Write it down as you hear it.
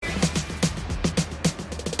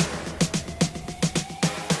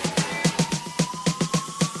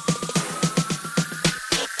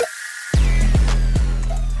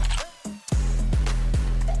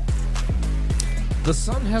The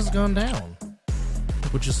sun has gone down,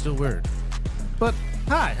 which is still weird. But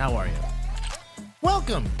hi, how are you?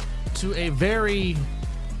 Welcome to a very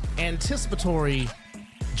anticipatory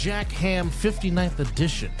Jack Ham 59th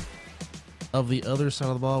edition of The Other Side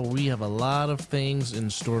of the Ball. We have a lot of things in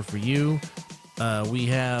store for you. We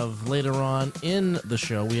have later on in the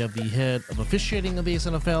show, we have the head of officiating of the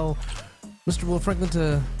NFL, Mr. Will Franklin,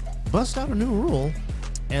 to bust out a new rule.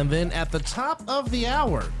 And then at the top of the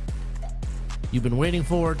hour, you've been waiting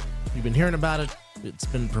for it, you've been hearing about it, it's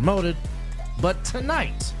been promoted. But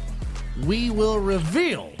tonight, we will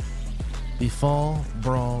reveal the Fall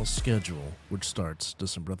Brawl schedule, which starts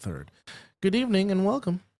December 3rd. Good evening and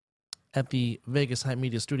welcome at the Vegas Hype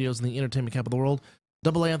Media Studios in the entertainment capital of the world.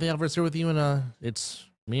 Dub Alvarez here with you, and it's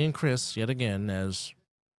me and Chris yet again as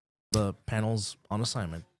the panel's on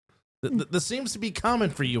assignment. This seems to be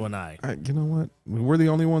common for you and I. You know what? We're the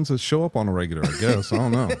only ones that show up on a regular, I guess. I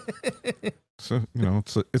don't know. So, you know,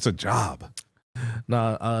 it's a job.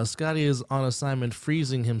 Now, Scotty is on assignment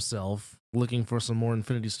freezing himself, looking for some more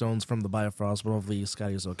Infinity Stones from the Bifrost, but hopefully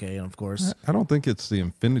Scotty is okay, and of course... I don't think it's the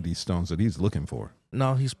Infinity Stones that he's looking for.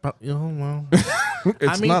 No, he's probably... well...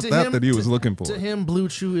 It's not that he was looking for. To him, Blue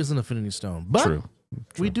Chew is an Infinity Stone. But True.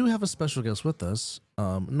 We do have a special guest with us.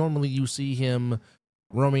 Normally you see him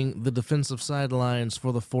roaming the defensive sidelines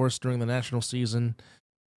for the Force during the national season,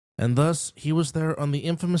 and thus he was there on the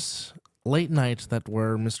infamous late night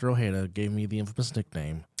where Mr. Ojeda gave me the infamous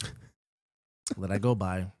nickname that I go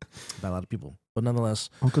by a lot of people. But nonetheless,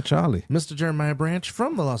 Uncle Charlie. Mr. Jeremiah Branch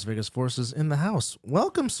from the Las Vegas Forces in the house.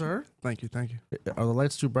 Welcome, sir. Thank you. Are the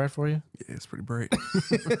lights too bright for you? Yeah, it's pretty bright.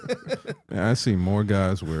 Yeah, I see more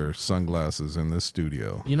guys wear sunglasses in this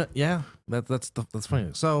studio. You know, yeah, that's funny.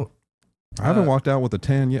 So I haven't walked out with a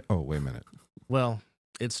tan yet. Oh, wait a minute. Well,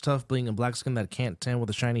 it's tough being a black skin that can't tan with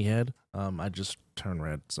a shiny head. I just turn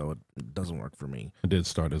red, so it doesn't work for me. I did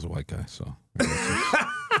start as a white guy, so.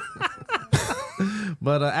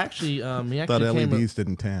 But actually, he actually thought LEDs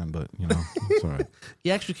didn't tan, but you know, it's all right.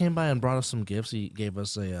 He actually came by and brought us some gifts. He gave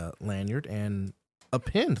us a lanyard and a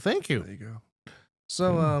pin. Thank you. There you go.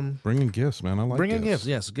 So, bringing gifts, man. I like bringing gifts.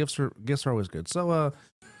 Yes, gifts are always good. So,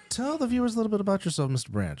 tell the viewers a little bit about yourself, Mr.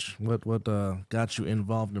 Branch. What got you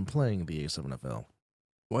involved in playing the A7FL?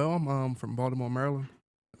 Well, I'm from Baltimore, Maryland,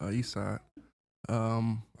 East Side.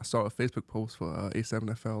 I saw a Facebook post for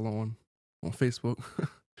A7FL on Facebook.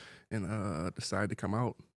 And decided to come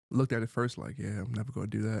out. Looked at it first like, yeah, I'm never going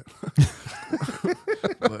to do that.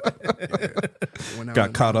 But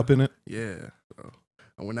got caught up in it? Yeah. So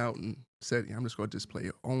I went out and said, yeah, I'm just going to play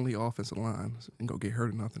only offensive line and go get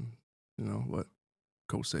hurt or nothing. You know what?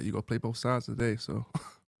 Coach said, you're going to play both sides today. So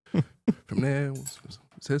from there, it was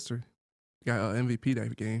history. Got MVP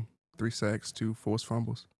that game. 3 sacks, 2 forced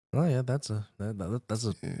fumbles. Oh, yeah, that's a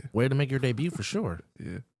way to make your debut for sure.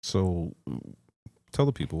 Yeah. So... tell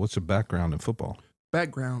the people, what's your background in football?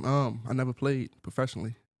 Background, I never played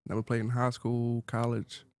professionally. Never played in high school,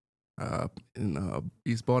 college. In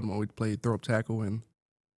East Baltimore, we played throw-up tackle and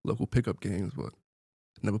local pickup games, but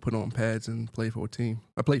never put on pads and played for a team.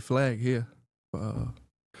 I played flag here for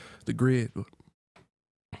the grid. But...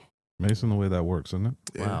 amazing the way that works, isn't it?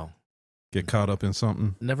 Yeah. Wow. Get caught up in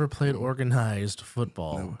something. Never played organized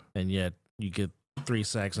football, Never. And yet you get 3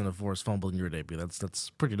 sacks and a forced fumble in your debut. That's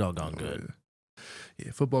pretty doggone good.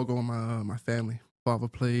 Yeah, football going my family. Father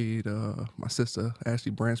played. My sister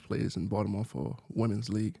Ashley Branch plays in Baltimore for women's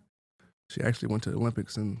league. She actually went to the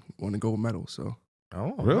Olympics and won a gold medal. So,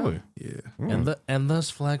 oh, really? Wow. Yeah. And thus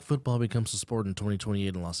flag football becomes a sport in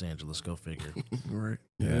 2028 in Los Angeles. Go figure. Right.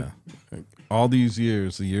 Yeah. All these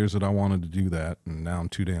years, the years that I wanted to do that, and now I'm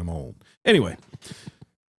too damn old. Anyway.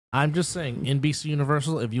 I'm just saying, NBC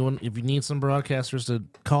Universal, if you need some broadcasters to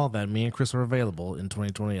call that, me and Chris are available in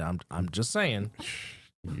 2020. I'm just saying.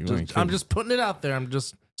 I'm just putting it out there. I'm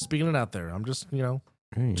just speaking it out there. I'm just, Hey, you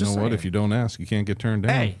just know saying. what? If you don't ask, you can't get turned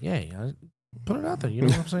down. Hey, I put it out there. You know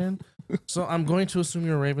what I'm saying? So I'm going to assume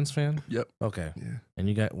you're a Ravens fan? Yep. Okay. Yeah. And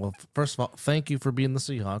you got, well, first of all, thank you for being the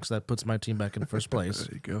Seahawks. That puts my team back in first place.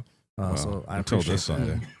 There you go. So I until appreciate this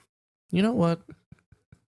Sunday. that. You know what?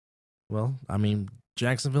 Well, I mean,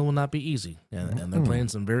 Jacksonville will not be easy, and they're playing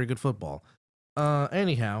some very good football.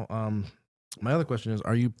 Anyhow, my other question is,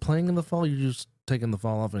 are you playing in the fall? Or you just taking the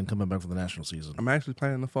fall off and coming back for the national season? I'm actually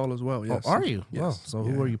playing in the fall as well. Yes. Oh, are you? Yes. Well, so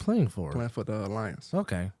who are you playing for? Playing for the Alliance.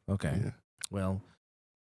 Okay. Yeah. Well,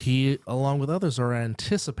 he, along with others, are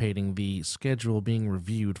anticipating the schedule being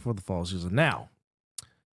reviewed for the fall season. Now,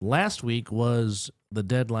 last week was the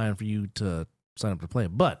deadline for you to sign up to play,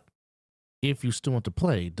 but if you still want to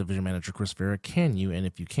play, Division Manager Chris Veira, can you? And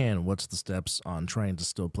if you can, what's the steps on trying to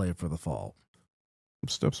still play for the fall?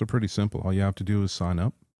 Steps are pretty simple. All you have to do is sign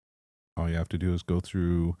up. All you have to do is go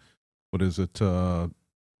through, what is it?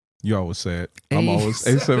 You always say it. I'm always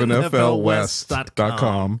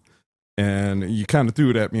A7FLWest.com. And you kind of threw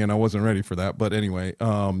it at me and I wasn't ready for that. But anyway,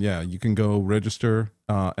 you can go register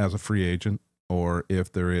as a free agent, or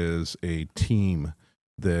if there is a team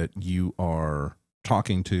that you are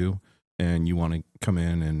talking to and you want to come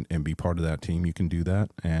in and be part of that team, you can do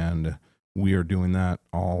that. And we are doing that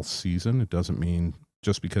all season. It doesn't mean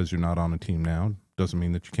just because you're not on a team now, doesn't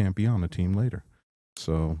mean that you can't be on a team later.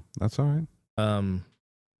 So that's all right.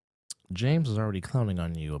 James is already clowning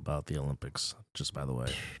on you about the Olympics, just by the way.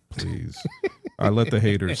 Please. I let the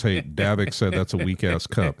haters hate. Davik said that's a weak-ass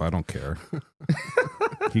cup. I don't care.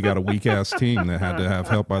 He got a weak-ass team that had to have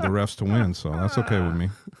help by the refs to win, so that's okay with me.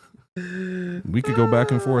 We could go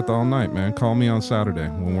back and forth all night, man. Call me on Saturday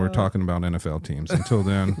when we're talking about NFL teams. Until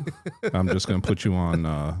then, I'm just going to put you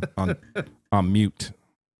on mute.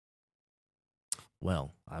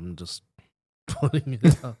 Well, I'm just putting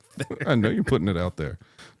it out there. I know you're putting it out there.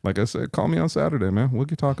 Like I said, call me on Saturday, man. We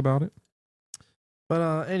can talk about it.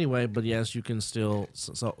 But anyway, but yes, you can still.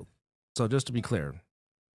 So just to be clear,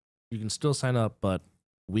 you can still sign up, but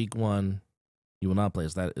week 1 you will not play.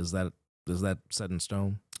 Is that set in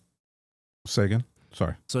stone? Say again.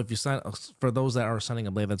 Sorry. So if you sign, for those that are signing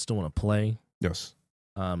up late that still want to play, yes,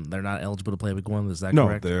 they're not eligible to play week 1. Is that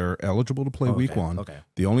correct? No, they're eligible to play week 1. Okay.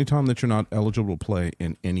 The only time that you're not eligible to play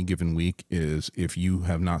in any given week is if you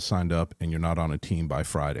have not signed up and you're not on a team by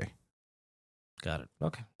Friday. Got it.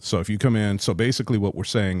 Okay. So if you come in, so basically what we're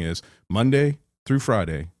saying is Monday through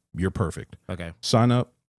Friday, you're perfect. Okay. Sign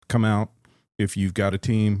up, come out. If you've got a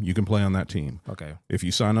team, you can play on that team. Okay. If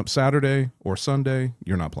you sign up Saturday or Sunday,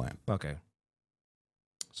 you're not playing. Okay.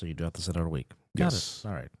 So you do have to sit out a week. Yes. Got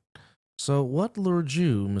it. All right. So what lured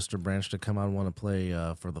you, Mr. Branch, to come out and want to play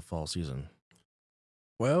for the fall season?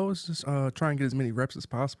 Well, it's just try and get as many reps as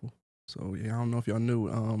possible. So, yeah, I don't know if y'all knew.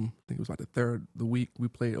 I think it was like the week we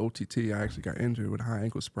played OTT, I actually got injured with a high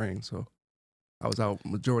ankle sprain. So I was out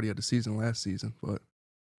majority of the season last season. But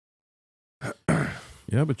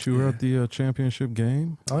yeah, but you were at the championship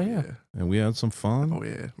game. Oh, yeah. And we had some fun. Oh,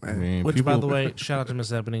 yeah, man. I mean, Which, by the way, shout out to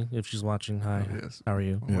Miss Ebony if she's watching. Hi. Oh, yes. How are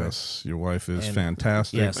you? Yes, your wife is And-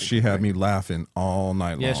 fantastic. yes. She had me laughing all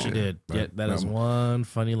night long. Yes, she did. Yeah, that is one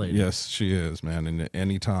funny lady. Yes, she is, man. And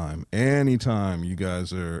anytime you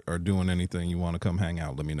guys are doing anything, you want to come hang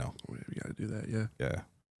out, let me know. We got to do that, yeah. Yeah.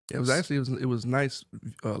 It was nice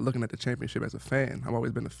looking at the championship as a fan. I've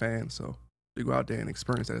always been a fan, so to go out there and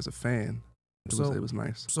experience that as a fan, it was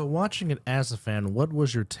nice. So watching it as a fan, what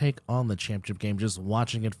was your take on the championship game, just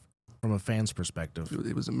watching it from a fan's perspective?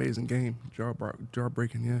 It was an amazing game.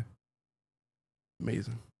 Jaw-breaking, yeah.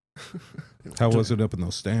 Amazing. How was it up in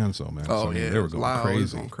those stands, though, man? Oh, I mean, yeah. they were It was going loud. It was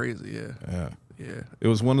crazy. going crazy, yeah. Yeah. Yeah. It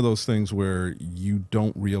was one of those things where you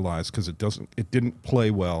don't realize, because it didn't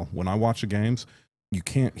play well. When I watch the games, you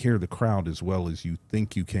can't hear the crowd as well as you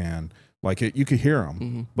think you can. Like, you could hear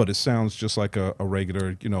them, but it sounds just like a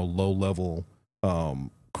regular, low-level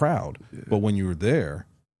crowd. Yeah. But when you were there,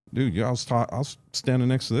 dude, I was standing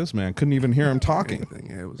next to this man, couldn't even hear him talking.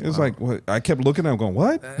 Yeah, It was like, what? I kept looking at him going,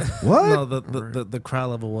 what? What? No, the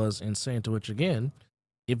crowd level was insane, to which, again,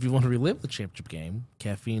 if you want to relive the championship game,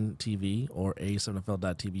 Caffeine TV or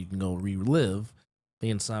A7FL.TV, you can go relive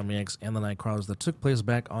the Insomniacs and the Night Crawlers that took place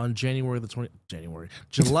back on July the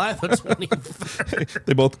 23rd.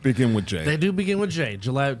 They both begin with J. They do begin with J.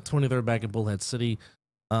 July 23rd back in Bullhead City.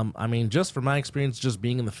 I mean, just for my experience, just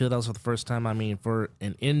being in the field house for the first time, I mean, for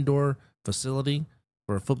an indoor facility,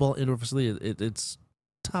 for a football indoor facility, it's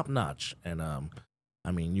top notch. And,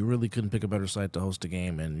 I mean, you really couldn't pick a better site to host a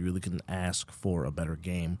game, and you really couldn't ask for a better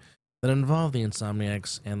game that involved the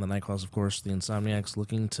Insomniacs and the Nightcrawlers, of course. The Insomniacs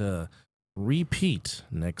looking to repeat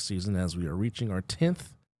next season as we are reaching our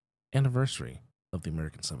 10th anniversary of the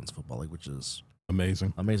American Sevens Football League, which is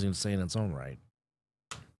amazing to say in its own right.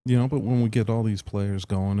 But when we get all these players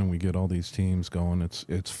going and we get all these teams going,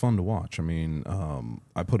 it's fun to watch. I mean,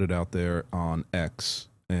 I put it out there on X,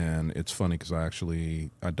 and it's funny because I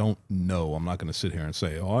don't know. I'm not going to sit here and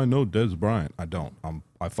say, oh, I know Des Bryant. I don't.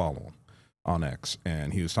 I follow him on X,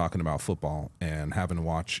 and he was talking about football and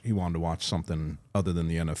he wanted to watch something other than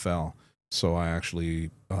the NFL. So I actually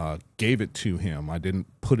gave it to him. I didn't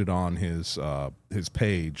put it on his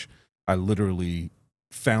page. I literally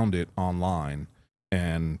found it online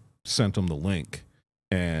and sent him the link.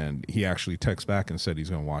 And he actually texted back and said he's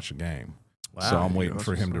going to watch the game. Wow. So I'm waiting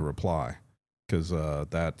for him to reply, because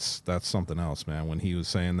that's something else, man. When he was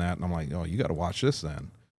saying that, and I'm like, oh, you got to watch this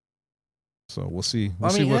then. So we'll see.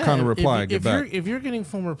 We'll see what kind of reply I get back. If you're getting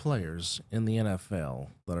former players in the NFL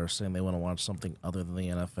that are saying they want to watch something other than the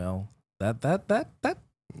NFL, that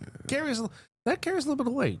carries a little bit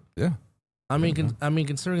of weight. Yeah. I mean,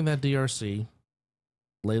 considering that DRC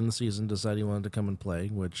late in the season decided he wanted to come and play,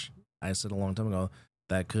 which I said a long time ago,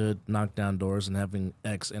 that could knock down doors, and having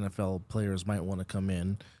ex-NFL players might want to come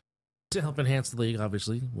in to help enhance the league,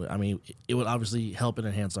 obviously. I mean, it would obviously help and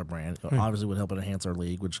enhance our brand. It obviously would help and enhance our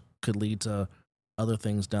league, which could lead to other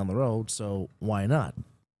things down the road, so why not?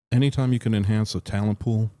 Anytime you can enhance a talent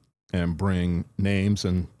pool and bring names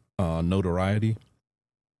and notoriety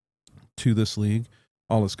to this league,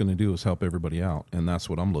 all it's going to do is help everybody out, and that's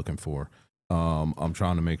what I'm looking for. I'm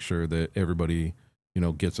trying to make sure that everybody,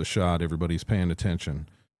 gets a shot. Everybody's paying attention.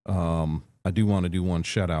 I do want to do one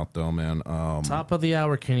shout out though, man. Top of the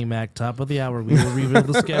hour, Kenny Mac. Top of the hour. We will reveal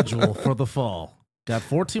the schedule for the fall. Got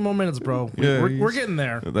 14 more minutes, bro. We're getting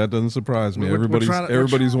there. That doesn't surprise me.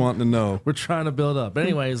 Everybody's wanting to know. We're trying to build up.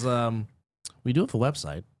 Anyways, we do have a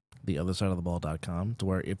website, theothersideoftheball.com, to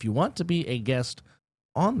where if you want to be a guest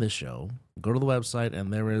on this show, go to the website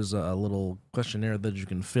and there is a little questionnaire that you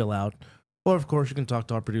can fill out. Or, of course, you can talk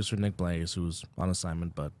to our producer, Nick Blaze, who's on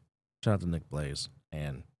assignment, but shout out to Nick Blaze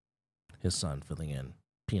and his son filling in,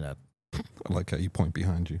 Peanut. I like how you point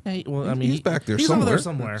behind you. Hey, well, I mean, he's back there he's somewhere.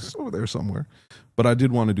 He's over there somewhere. But I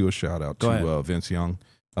did want to do a shout out to Vince Young.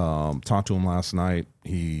 Talked to him last night.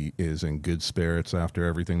 He is in good spirits after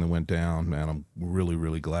everything that went down. Man, I'm really,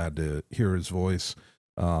 really glad to hear his voice.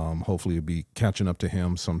 Hopefully, you'll be catching up to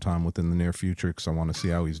him sometime within the near future because I want to see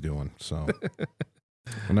how he's doing. So.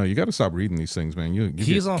 No, you got to stop reading these things, man. You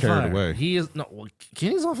he's get on carried fire. away. He is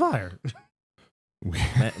Kenny's on fire.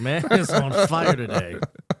 man is on fire today.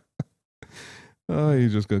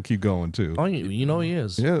 He's just gonna keep going too. Oh, you know he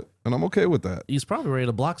is. Yeah, and I'm okay with that. He's probably ready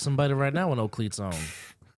to block somebody right now with no cleats on.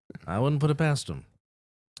 I wouldn't put it past him.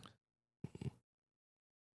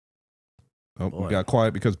 Oh, we got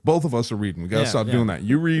quiet because both of us are reading. We got to stop doing that.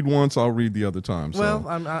 You read once, I'll read the other time. So.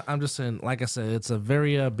 Well, I'm just saying, like I said, it's a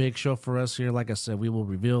very big show for us here. Like I said, we will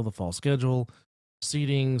reveal the fall schedule,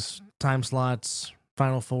 seedings, time slots,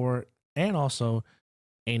 Final Four, and also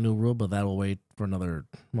a new rule, but that will wait for another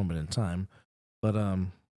moment in time. But I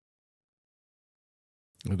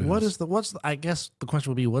guess the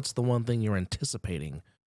question would be, what's the one thing you're anticipating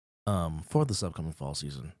for this upcoming fall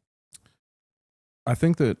season? I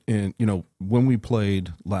think that when we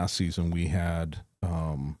played last season, we had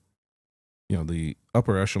the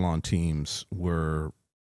upper echelon teams were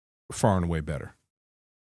far and away better.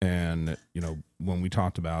 And when we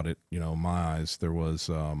talked about it, in my eyes, there was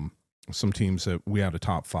some teams that we had a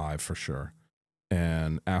top 5 for sure.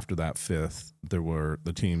 And after that 5th, there were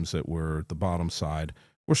the teams that were the bottom side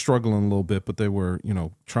were struggling a little bit, but they were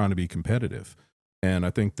trying to be competitive. And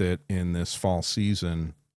I think that in this fall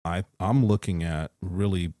season, I'm looking at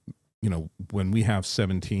really, when we have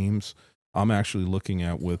 7 teams, I'm actually looking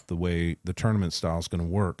at with the way the tournament style is going to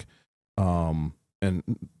work. And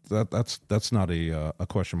that's not a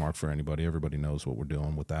question mark for anybody. Everybody knows what we're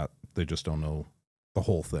doing with that. They just don't know the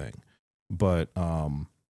whole thing. But I'm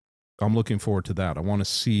looking forward to that. I want to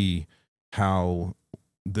see how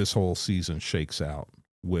this whole season shakes out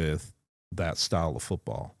with that style of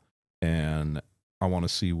football. And I want to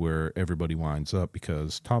see where everybody winds up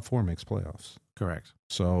because top 4 makes playoffs. Correct.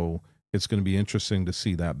 So it's going to be interesting to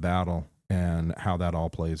see that battle and how that all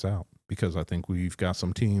plays out because I think we've got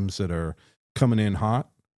some teams that are coming in hot,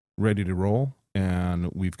 ready to roll,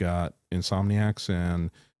 and we've got Insomniacs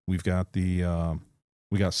and we've got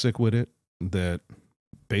we got Sick With It that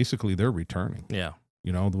basically they're returning. Yeah.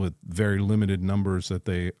 With very limited numbers that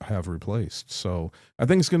they have replaced. So I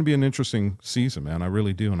think it's going to be an interesting season, man. I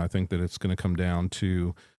really do. And I think that it's going to come down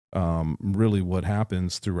to really what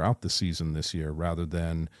happens throughout the season this year rather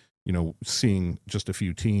than, seeing just a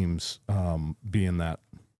few teams be in that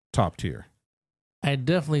top tier. I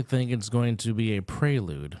definitely think it's going to be a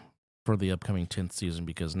prelude for the upcoming 10th season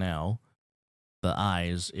because now the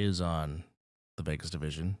eyes is on the Vegas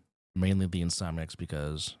division, mainly the Insomniacs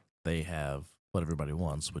because they have what everybody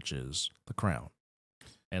wants, which is the crown.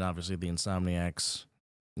 And obviously the Insomniacs,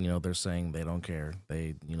 they're saying they don't care.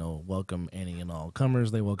 They, welcome any and all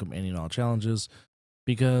comers. They welcome any and all challenges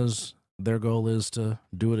because their goal is to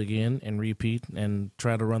do it again and repeat and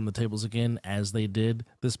try to run the tables again as they did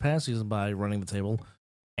this past season by running the table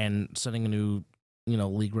and setting a new,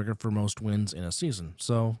 league record for most wins in a season.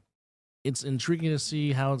 So it's intriguing to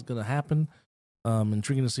see how it's going to happen.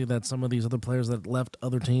 Intriguing to see that some of these other players that left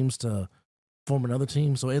other teams to form another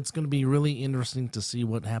team. So it's going to be really interesting to see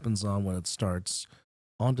what happens on when it starts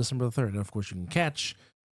on December the 3rd. And of course, you can catch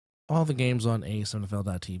all the games on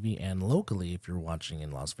A7FL.TV and locally if you're watching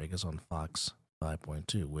in Las Vegas on Fox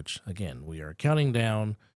 5.2, which, again, we are counting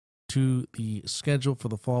down to the schedule for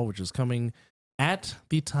the fall, which is coming at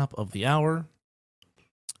the top of the hour.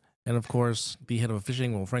 And, of course, the head of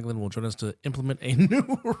fishing, Will Franklin, will join us to implement a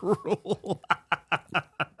new rule.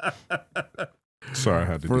 Sorry, I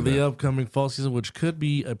had to for do the that. upcoming fall season, which could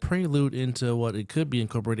be a prelude into what it could be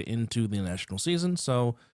incorporated into the national season.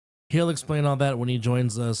 So he'll explain all that when he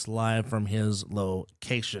joins us live from his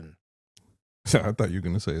location. I thought you were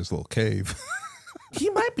going to say his little cave. He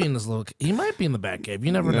might be in this little. He might be in the back cave.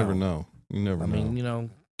 You never know. You never know. I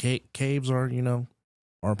mean, caves are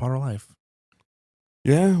are a part of life.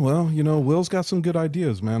 Yeah, well, Will's got some good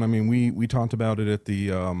ideas, man. I mean, we talked about it at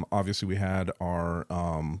the obviously we had our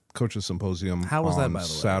coaches symposium. How was that, by the way?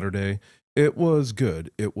 Saturday? It was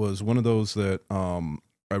good. It was one of those that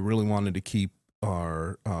I really wanted to keep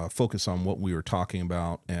our focus on what we were talking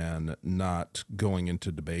about and not going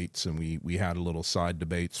into debates. And we had a little side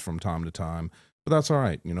debates from time to time, but that's all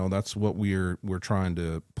right. That's what we're trying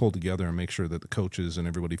to pull together and make sure that the coaches and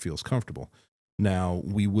everybody feels comfortable. Now,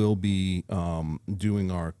 we will be doing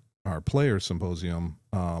our player symposium,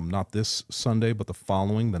 not this Sunday, but the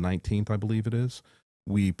following, the 19th, I believe it is.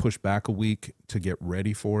 We push back a week to get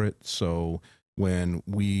ready for it. So when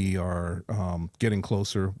we are getting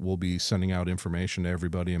closer, we'll be sending out information to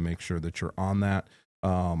everybody and make sure that you're on that.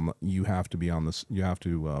 You have to be on this. You have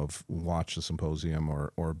to watch the symposium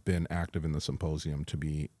or been active in the symposium to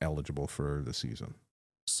be eligible for the season.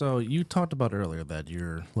 So you talked about earlier that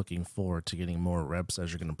you're looking forward to getting more reps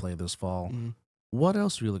as you're going to play this fall. Mm-hmm. What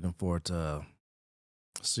else are you looking forward to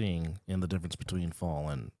seeing in the difference between fall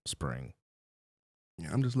and spring? Yeah,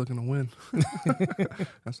 I'm just looking to win.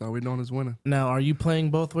 That's all we're doing is winning. Now, are you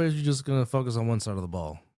playing both ways? Or you're just going to focus on one side of the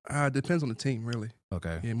ball? Depends on the team, really.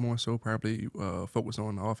 Okay. Yeah, more so probably focus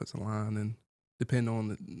on the offensive line and depend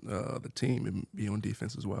on the team and be on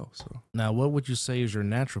defense as well. So now, what would you say is your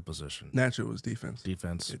natural position? Natural is defense.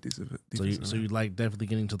 Defense. Yeah, So you like definitely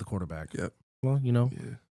getting to the quarterback. Yep. Well, Yeah.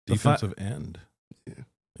 Defensive end. Yeah.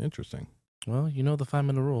 Interesting. Well, the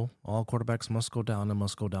 5-minute rule. All quarterbacks must go down and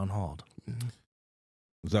must go down hauled. Mm-hmm.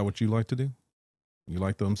 Is that what you like to do? You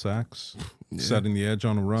like them sacks? Yeah. Setting the edge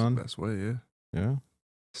on a run? That's the best way, yeah. Yeah.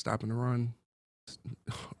 Stopping the run,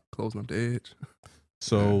 closing up the edge.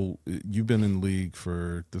 So you've been in the league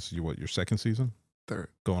for, this is your second season? Third.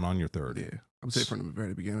 Going on your third. Yeah. I would say from the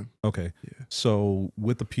very beginning. Okay. Yeah. So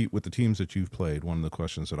with the teams that you've played, one of the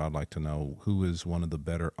questions that I'd like to know, who is one of the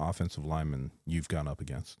better offensive linemen you've gone up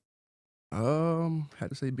against? Had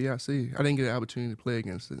to say BIC. I didn't get an opportunity to play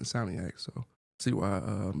against it in Soniac, so see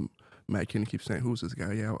why Matt Kenny keeps saying, who's this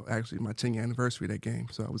guy? Yeah, actually my 10-year anniversary of that game.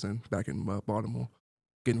 So I was back in Baltimore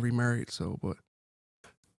getting remarried. So, but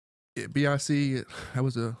yeah, BIC, that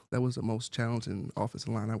was the most challenging offensive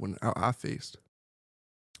line I faced.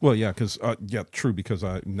 Well, yeah, because true. Because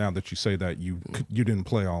now that you say that, you didn't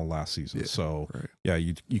play all last season, so right. Yeah,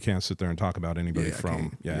 you can't sit there and talk about anybody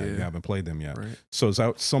you haven't played them yet. Right. So is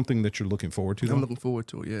that something that you're looking forward to? I'm looking forward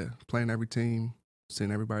to it. Yeah, playing every team,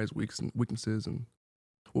 seeing everybody's weaknesses and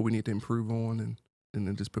what we need to improve on, and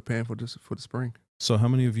then just preparing for the spring. So how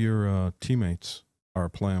many of your teammates are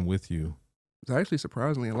playing with you? It's actually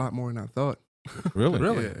surprisingly a lot more than I thought. Really?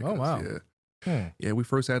 Really? Yeah, oh wow. Yeah. Yeah, we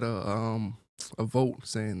first had a vote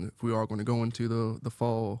saying if we are going to go into the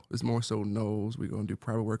fall, it's more so no's. We're going to do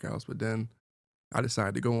private workouts. But then I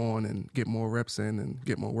decided to go on and get more reps in and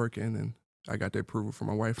get more work in. And I got the approval from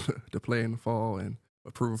my wife to play in the fall and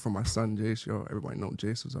approval from my son, Jace. Everybody knows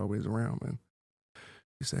Jace is always around, man.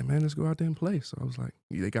 He said, man, let's go out there and play. So I was like,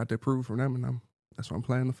 they got the approval from them, and that's why I'm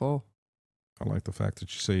playing the fall. I like the fact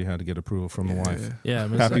that you say you had to get approval from the wife. Yeah,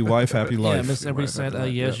 happy wife, happy life. Yeah, Miss Every said,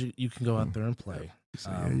 yes, yeah. you can go out there and play.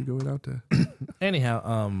 So, yeah, you go out there.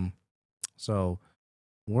 Anyhow, so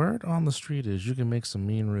word on the street is you can make some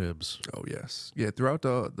mean ribs. Oh yes, yeah. Throughout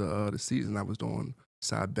the season, I was doing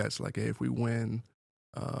side bets like, hey, if we win,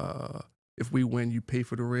 you pay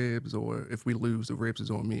for the ribs, or if we lose, the ribs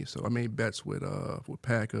is on me. So I made bets with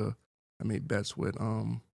Packer. I made bets with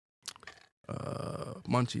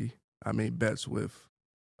Munchie. I made bets with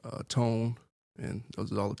Tone. And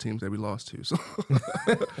those are all the teams that we lost to. So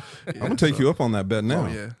I'm gonna take you up on that bet now.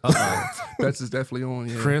 Oh yeah, bets is definitely on.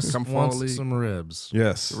 Yeah, Chris come wants league. some ribs.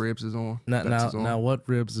 Yes, The ribs is on. Now, what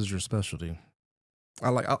ribs is your specialty?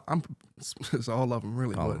 It's all of them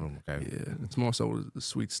really. All but of them. Okay. Yeah, it's more so the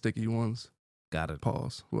sweet sticky ones. Got it.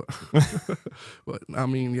 Pause. But I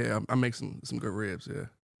mean, yeah, I make some good ribs. Yeah.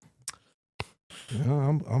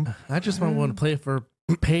 Yeah, I just want to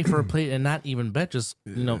pay for a plate and not even bet. Just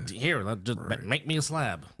Yeah. here, just Right. make me a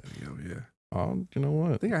slab. There you go, yeah. You know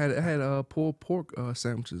what? I think I had pulled pork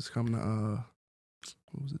sandwiches coming to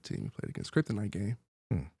what was the team we played against? Kryptonite game.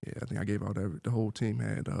 Yeah, I think I gave out the whole team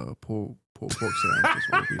had pulled pork sandwiches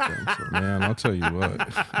when we beat them. So. Man, I'll tell you what.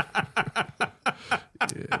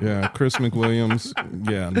 Yeah, Chris McWilliams.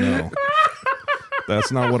 Yeah, no.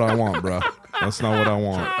 That's not what I want, bro. That's not what I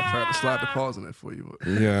want. I tried to slide the pause in it for you. But.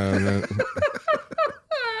 Yeah,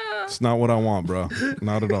 it's not what I want, bro.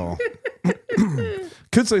 Not at all.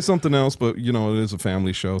 Could say something else, but you know, it is a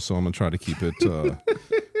family show, so I'm gonna try to keep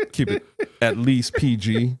it at least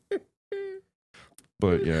PG.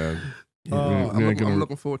 But yeah, I'm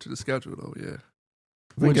looking forward to the schedule, though. Yeah,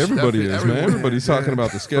 I think everybody is, man. Everybody's talking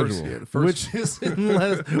about the schedule, which is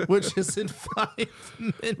in 5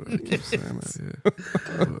 minutes.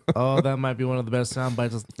 Oh, that might be one of the best sound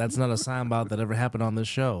bites. That's not a sound bite that ever happened on this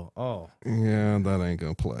show. Oh, yeah, that ain't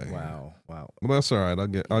gonna play. Wow. Well, that's all right.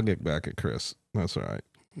 I'll get back at Chris. That's all right.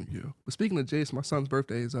 Yeah. But speaking of Jace, my son's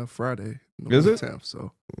birthday is Friday, is it? 10th.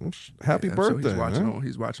 So happy birthday! So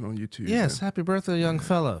he's watching on YouTube. Yes, happy birthday, young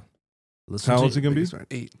fella. How old is he gonna be?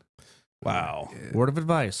 8. Wow. Yeah. Word of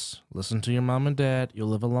advice: listen to your mom and dad. You'll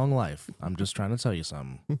live a long life. I'm just trying to tell you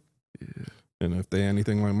something. Yeah. And if they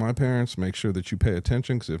anything like my parents, make sure that you pay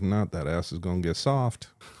attention, because if not, that ass is gonna get soft.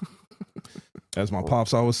 As my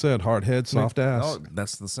pops always said, hard head, soft ass. Oh,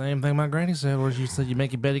 that's the same thing my granny said, where she said you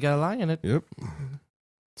make your bed, you gotta lie in it. Yep.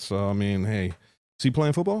 So I mean, hey, is he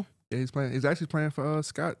playing football? Yeah, he's playing. He's actually playing for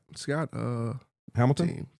Scott Hamilton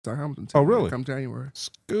team. Scott Hamilton team. Oh, really? Come January.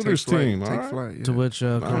 Scooter's team. Take All right. flight. Yeah. To which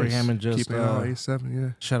Corey Nice. Hammond just Keeping A7.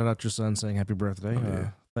 Yeah. shouted out your son, saying happy birthday. Oh,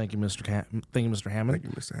 yeah. Thank you, Mr. Thank you, Mr. Hammond.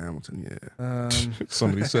 Thank you, Mr. Hamilton. Yeah.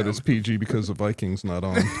 Somebody said it's PG because the Vikings not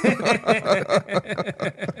on.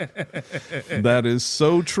 That is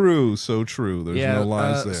so true. So true. There's no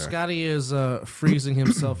lies there. Scotty is freezing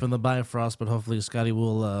himself in the Bifrost, but hopefully Scotty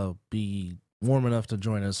will be warm enough to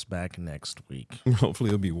join us back next week.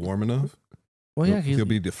 Hopefully it'll be warm enough. Well, yeah, he'll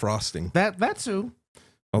be defrosting. That too.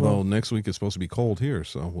 Although next week is supposed to be cold here,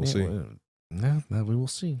 so we'll see. Yeah, we will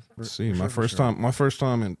see. My first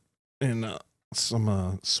time in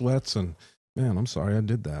some sweats, and man, I'm sorry I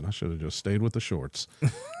did that. I should have just stayed with the shorts.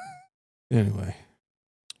 Anyway.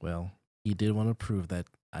 Well, he did want to prove that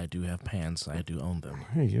I do have pants. I do own them.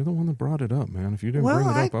 Hey, you're the one that brought it up, man. If you didn't bring it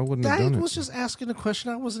up, I wouldn't have done it. I was just asking a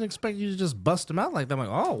question. I wasn't expecting you to just bust them out like that. I'm like,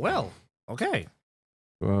 oh, well, okay.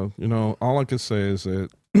 Well, you know, all I can say is that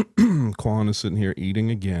Quan is sitting here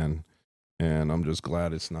eating again, and I'm just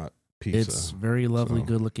glad it's not pizza. It's very lovely,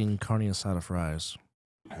 good-looking carne asada fries.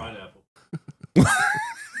 Pineapple.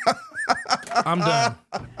 I'm done.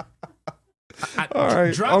 All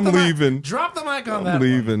right, I'm leaving. Drop the mic on that. I'm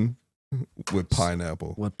leaving with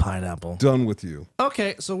pineapple. With pineapple. Done with you.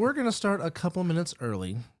 Okay, so we're going to start a couple minutes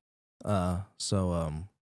early. Quan,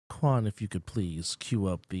 if you could please cue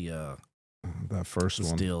up that first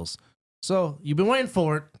one. Deals. So you've been waiting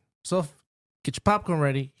for it. So get your popcorn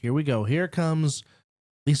ready. Here we go. Here comes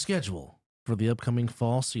the schedule for the upcoming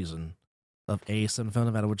fall season of A7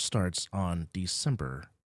 Nevada, which starts on December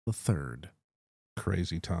the 3rd.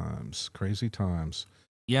 Crazy times. Crazy times.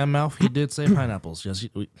 Yeah, Mouth, he did say pineapples. Yes,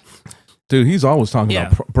 dude, he's always talking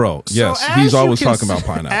about bro. So yes, he's always talking about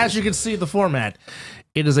pineapples. As you can see, the format,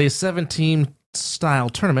 it is a 17 style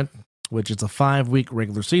tournament, which is a 5-week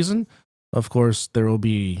regular season. Of course, there will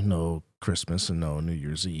be no Christmas and no New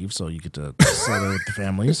Year's Eve, so you get to celebrate with the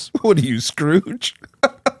families. What are you, Scrooge?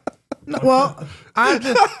 No, well, I'm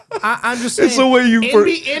just saying. It's the way you.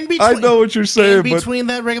 In between, I know what you're saying, in between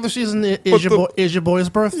that regular season is your boy's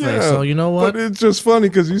birthday. Yeah, so you know what? But it's just funny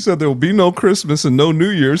because you said there will be no Christmas and no New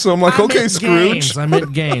Year. So I'm like, okay, Scrooge. I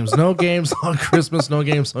meant games. No games on Christmas. No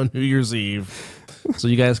games on New Year's Eve. So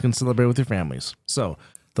you guys can celebrate with your families. So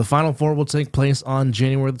the Final Four will take place on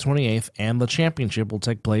January the 28th, and the championship will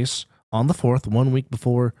take place on the 4th, 1 week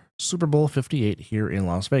before Super Bowl 58 here in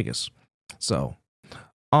Las Vegas. So.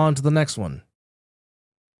 On to the next one.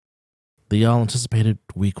 The all-anticipated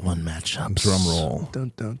Week 1 matchups. Drum roll.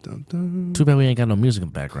 Dun, dun, dun, dun. Too bad we ain't got no music in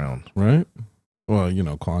the background. Right? Well, you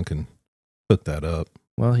know, Quan can put that up.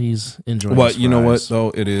 Well, he's enjoying Well, his you know what, fries.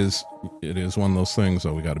 though? It is one of those things,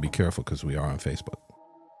 though, we got to be careful because we are on Facebook.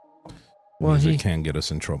 Well, it can get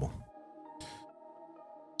us in trouble.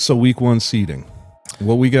 So Week 1 seeding.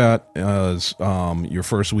 What we got is your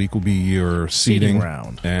first week will be your seeding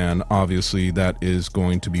round. And obviously that is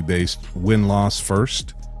going to be based win-loss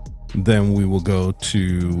first. Then we will go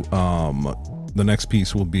to the next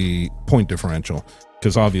piece will be point differential,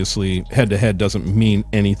 because obviously head-to-head doesn't mean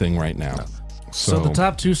anything right now. No. So the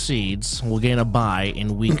top 2 seeds will gain a bye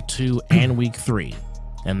in Week 2 and Week 3.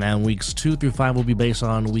 And then Weeks 2 through 5 will be based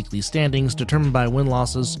on weekly standings determined by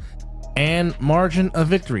win-losses and margin of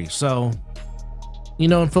victory. So, you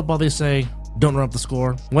know, in football they say, don't run up the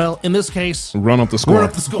score. Well, in this case, Run up the score. run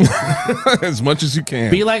up the score. As much as you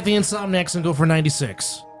can. Be like the Insomniacs and go for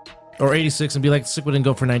 96. Or 86 and be like the Sickwood and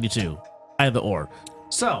go for 92. Either or.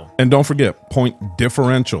 So. And don't forget, point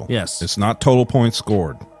differential. Yes. It's not total points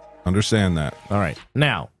scored. Understand that. All right.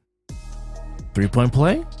 Now, 3-point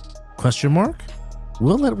play? Question mark?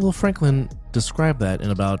 We'll let Will Franklin describe that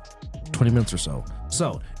in about 20 minutes or so.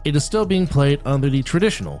 So, it is still being played under the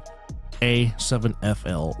traditional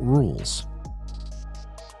A7FL rules.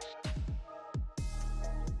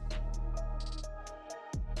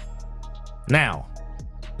 Now,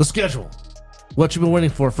 the schedule. What you've been waiting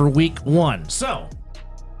for week 1. So,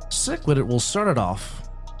 Sick With It will start it off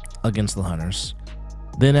against the Hunters.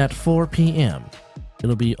 Then at 4 p.m.,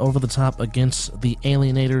 it'll be Over the Top against the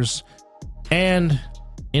Alienators. And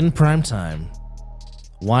in prime time,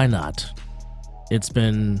 why not? It's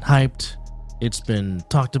been hyped. It's been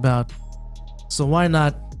talked about. So why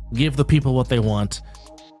not give the people what they want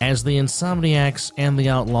as the Insomniacs and the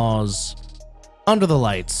Outlaws under the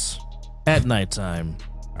lights at nighttime.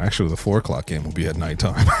 Actually, the 4 o'clock game will be at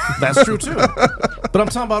nighttime. That's true, too. But I'm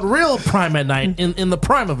talking about real prime at night, in the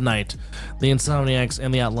prime of night. The Insomniacs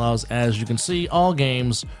and the Outlaws, as you can see, all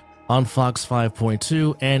games on Fox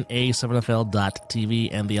 5.2 and A7FL.TV,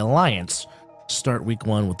 and the Alliance start week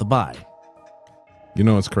 1 with the bye. You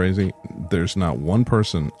know what's crazy? There's not one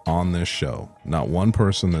person on this show, not one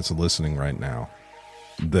person that's listening right now,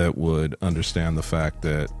 that would understand the fact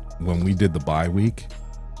that when we did the bye week,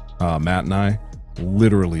 Matt and I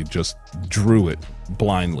literally just drew it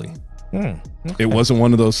blindly. Okay. It wasn't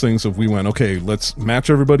one of those things of we went, okay, let's match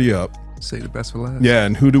everybody up. Say the best for last. Yeah,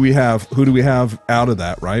 and who do we have out of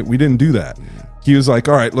that, right? We didn't do that. He was like,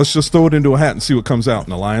 all right, let's just throw it into a hat and see what comes out.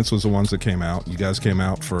 And Alliance was the ones that came out. You guys came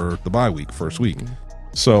out for the bye week, first week.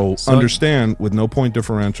 So understand, with no point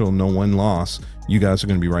differential, no win-loss, you guys are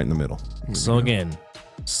going to be right in the middle. So again,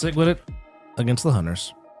 Sick With It against the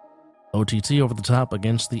Hunters. OTT Over the Top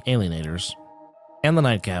against the Alienators. And the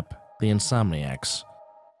Nightcap, the Insomniacs,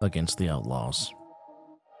 against the Outlaws.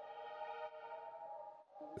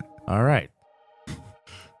 All right.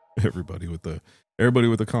 Everybody with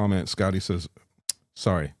the comment. Scotty says,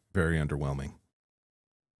 sorry, very underwhelming.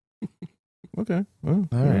 Okay. Well,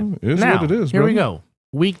 All right. It is now, what it is. Here we brother. go.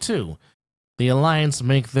 Week 2. The Alliance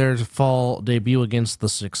make their fall debut against the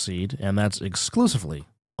 6th seed, and that's exclusively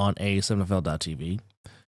on A7FL.TV.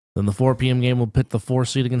 Then the 4 p.m. game will pit the 4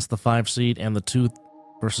 seed against the 5 seed and the 2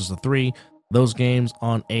 versus the 3. Those games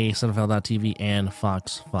on A7FL.TV and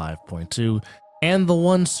Fox 5.2. And the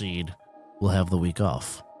 1 seed will have the week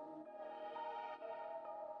off.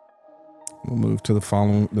 We'll move to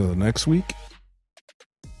the next week.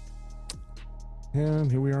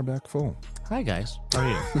 And here we are back full. Hi, guys. How are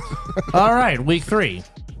you? All right, week 3.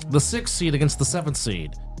 The 6th seed against the 7th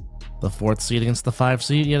seed. The 4th seed against the 5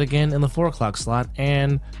 seed, yet again in the 4 o'clock slot.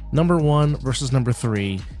 And number 1 versus number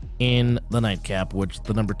 3 in the Nightcap, which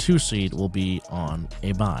the number 2 seed will be on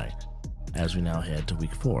a bye as we now head to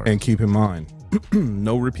week 4. And keep in mind,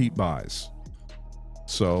 no repeat buys.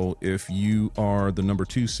 So if you are the number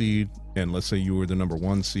 2 seed, and let's say you were the number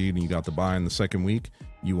 1 seed and you got the bye in the second week,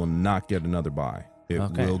 you will not get another bye. It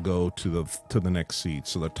will go to the next seed.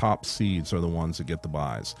 So the top seeds are the ones that get the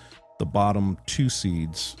buys. The bottom 2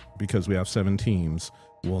 seeds, because we have 7 teams,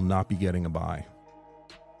 will not be getting a bye.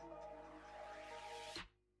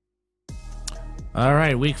 All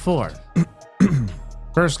right, week 4.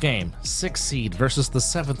 First game, 6th seed versus the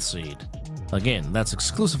 7th seed. Again, that's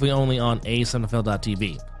exclusively only on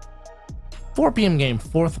A7FL.TV. 4 p.m. game,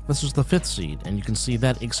 4th versus the 5th seed, and you can see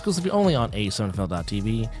that exclusively only on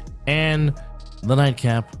A7FL.TV. And the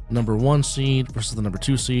Nightcap, number 1 seed versus the number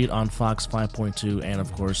 2 seed on Fox 5.2, and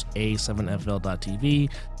of course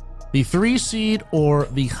A7FL.TV. The 3 seed or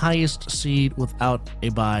the highest seed without a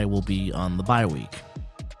bye will be on the bye week,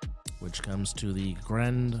 which comes to the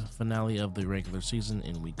grand finale of the regular season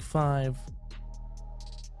in week 5.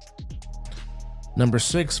 Number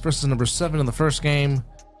 6 versus number 7 in the first game.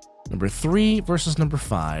 Number 3 versus number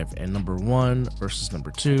 5. And number 1 versus number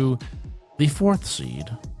 2. The 4th seed,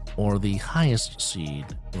 or the highest seed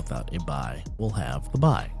without a bye, will have the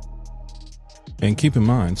bye. And keep in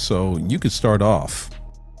mind, so you could start off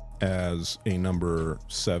as a number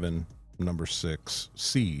 7, number 6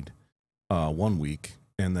 seed 1 week,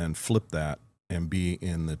 and then flip that and be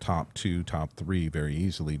in the top 2, top 3 very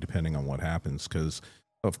easily, depending on what happens. Because,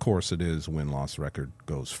 of course, it is win-loss record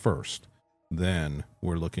goes first. Then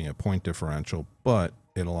we're looking at point differential, but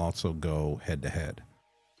it'll also go head-to-head.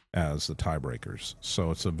 as the tiebreakers.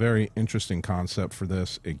 So it's a very interesting concept for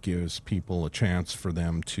this. It gives people a chance for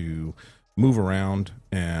them to move around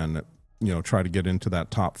and, try to get into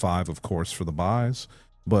that top 5, of course, for the buys,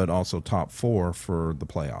 but also top 4 for the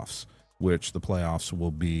playoffs, which the playoffs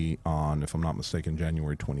will be on, if I'm not mistaken,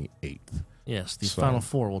 January 28th. Yes, the Final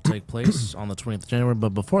Four will take place on the 20th of January, but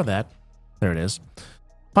before that, there it is.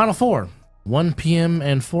 Final Four, 1 p.m.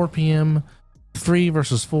 and 4 p.m., 3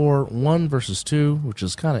 versus 4, 1 versus 2, which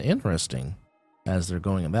is kind of interesting as they're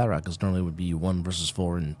going in that route, because normally it would be 1 versus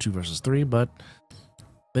 4 and 2 versus 3, but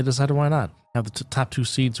they decided why not. Have the top 2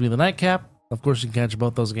 seeds be the nightcap. Of course, you can catch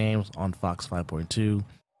both those games on Fox 5.2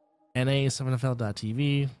 and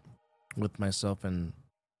A7FL.TV with myself and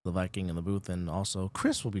the Viking in the booth, and also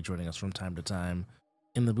Chris will be joining us from time to time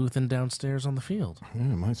in the booth and downstairs on the field. Yeah,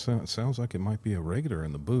 it might sounds like it might be a regular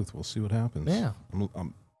in the booth. We'll see what happens. Yeah.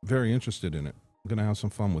 I'm very interested in it. I'm going to have some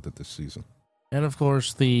fun with it this season. And, of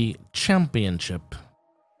course, the championship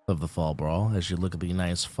of the Fall Brawl, as you look at the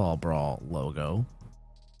nice Fall Brawl logo.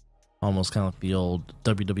 Almost kind of like the old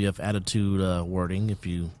WWF Attitude wording,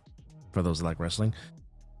 for those that like wrestling.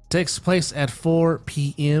 Takes place at 4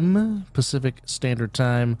 p.m. Pacific Standard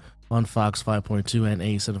Time on Fox 5.2 and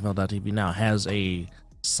A7FL.TV. Now, has a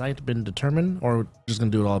site been determined, or just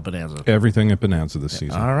going to do it all at Bonanza? Everything at Bonanza this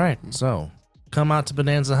season. All right, so come out to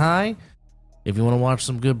Bonanza High. If you want to watch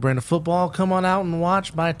some good brand of football, come on out and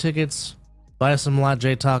watch. Buy tickets, buy some La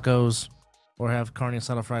J tacos, or have carne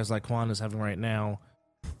asada fries like Juan is having right now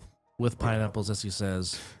with pineapples, as he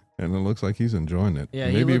says. And it looks like he's enjoying it. Yeah,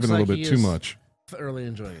 maybe even a little bit too much. Thoroughly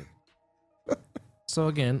enjoying it. So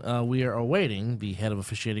again, we are awaiting the head of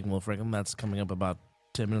officiating, Will Franklin. That's coming up about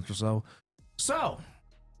 10 minutes or so. So,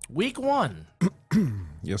 week 1.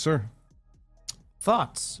 Yes, sir.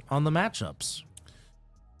 Thoughts on the matchups?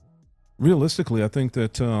 Realistically, I think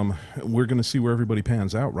that we're going to see where everybody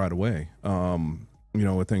pans out right away.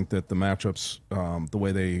 I think that the matchups, the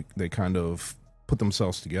way they kind of put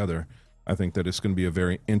themselves together, I think that it's going to be a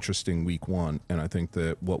very interesting week 1. And I think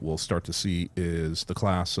that what we'll start to see is the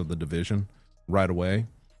class of the division right away.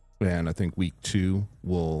 And I think week 2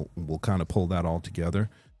 will kind of pull that all together.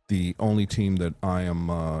 The only team that I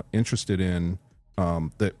am interested in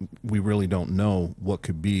that we really don't know what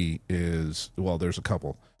could be is, well, there's a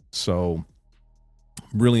couple. So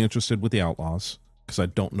really interested with the Outlaws because I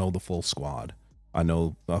don't know the full squad. I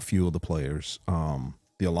know a few of the players.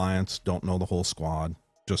 The Alliance, don't know the whole squad,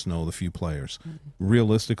 just know the few players.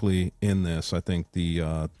 Realistically, in this, I think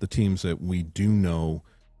the teams that we do know,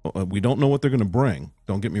 we don't know what they're going to bring.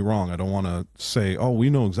 Don't get me wrong. I don't want to say, oh,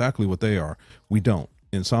 we know exactly what they are. We don't.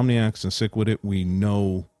 Insomniacs and Sick With It, we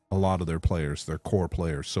know a lot of their players, their core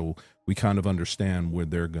players. So we kind of understand where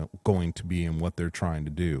they're going to be and what they're trying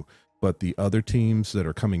to do. But the other teams that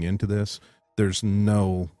are coming into this, there's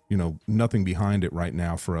nothing behind it right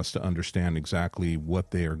now for us to understand exactly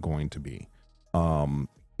what they are going to be.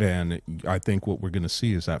 And I think what we're going to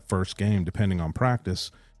see is that first game, depending on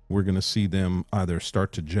practice, we're going to see them either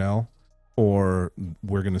start to gel or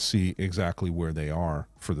we're going to see exactly where they are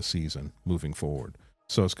for the season moving forward.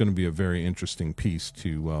 So it's going to be a very interesting piece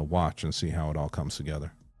to watch and see how it all comes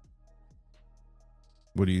together.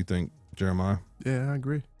 What do you think, Jeremiah? Yeah, I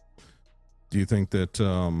agree. Do you think that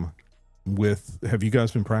have you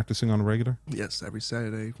guys been practicing on a regular? Yes, every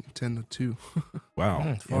Saturday from 10 to 2.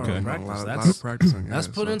 Wow. Okay. A lot of practicing. That's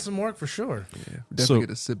put in some work for sure. Yeah, we definitely get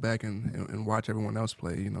to sit back and watch everyone else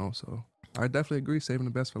play, so I definitely agree, saving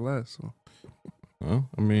the best for last. So. Well,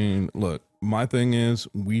 I mean, look, my thing is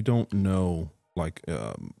we don't know,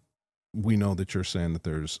 we know that you're saying that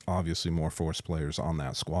there's obviously more Force players on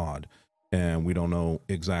that squad, and we don't know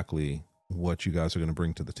exactly what you guys are going to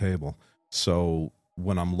bring to the table. So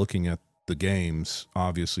when I'm looking at the games,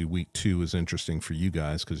 obviously week 2 is interesting for you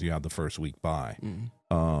guys because you have the first week bye.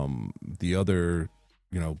 The other,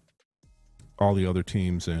 all the other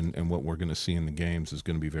teams and what we're going to see in the games is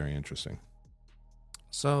going to be very interesting.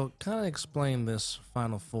 So kind of explain this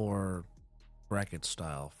Final Four bracket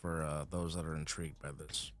style for those that are intrigued by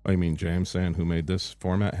this. I mean, James saying who made this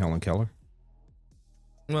format, Helen Keller?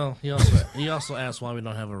 Well, he also asked why we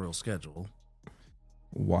don't have a real schedule.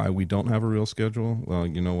 Why we don't have a real schedule? Well,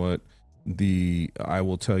 you know what? I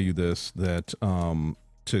will tell you this, that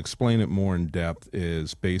to explain it more in depth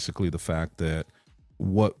is basically the fact that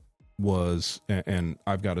what was, and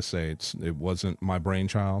I've got to say it wasn't my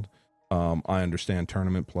brainchild. I understand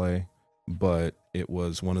tournament play, but it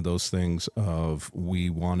was one of those things of we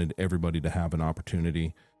wanted everybody to have an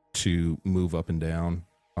opportunity to move up and down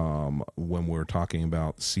when we're talking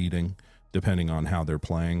about seeding, depending on how they're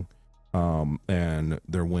playing and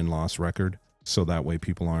their win-loss record. so that way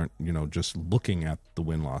people aren't, just looking at the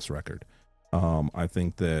win-loss record. I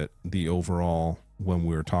think that the overall, when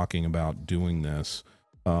we're talking about doing this,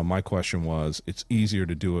 my question was, it's easier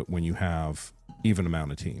to do it when you have even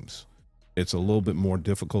amount of teams. It's a little bit more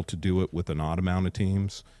difficult to do it with an odd amount of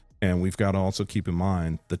teams. And we've got to also keep in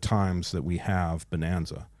mind the times that we have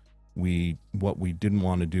Bonanza. What we didn't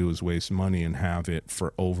want to do is waste money and have it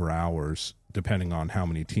for over hours, depending on how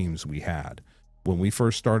many teams we had. When we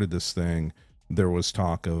first started this thing, there was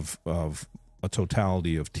talk of a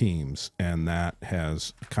totality of teams, and that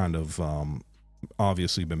has kind of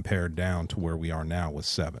obviously been pared down to where we are now with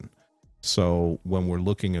 7. So when we're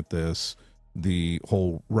looking at this, the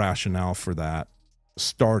whole rationale for that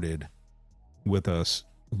started with us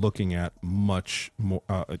looking at much more,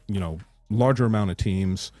 larger amount of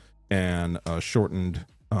teams and a shortened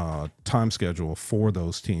time schedule for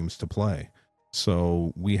those teams to play.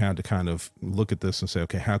 So we had to kind of look at this and say,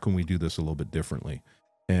 okay, how can we do this a little bit differently?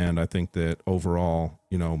 And I think that overall,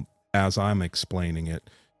 as I'm explaining it,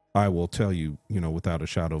 I will tell you, without a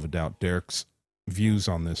shadow of a doubt, Derek's views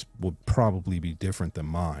on this would probably be different than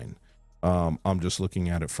mine. I'm just looking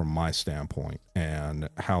at it from my standpoint and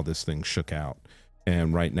how this thing shook out.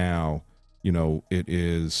 And right now, it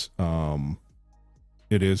is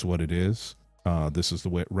what it is. This is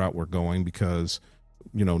the route we're going because,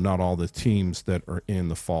 not all the teams that are in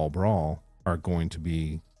the Fall Brawl are going to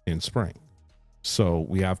be in spring. So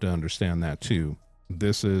we have to understand that too.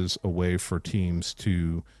 This is a way for teams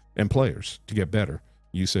and players to get better.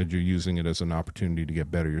 You said you're using it as an opportunity to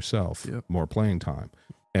get better yourself, Yep. More playing time.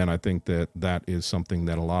 And I think that is something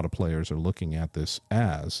that a lot of players are looking at this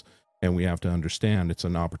as, and we have to understand it's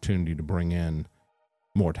an opportunity to bring in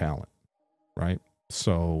more talent, right?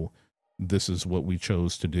 So this is what we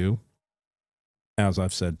chose to do. As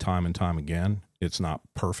I've said time and time again, it's not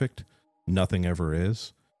perfect. Nothing ever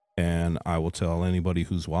is. And I will tell anybody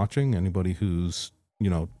who's watching, anybody who's,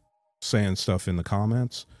 saying stuff in the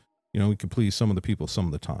comments, we can please some of the people some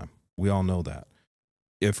of the time. We all know that.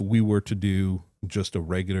 If we were to do just a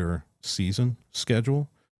regular season schedule,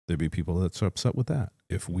 there'd be people that's upset with that.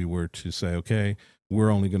 If we were to say, okay,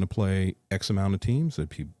 we're only going to play X amount of teams, there'd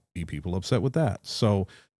be people upset with that. So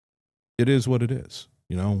it is what it is.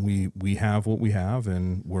 We have what we have,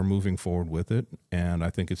 and we're moving forward with it. And I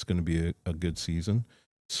think it's going to be a good season.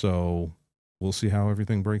 So we'll see how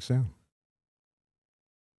everything breaks down.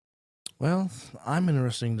 Well, I'm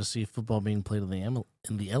interesting to see football being played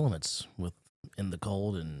in the elements, in the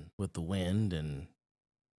cold and with the wind and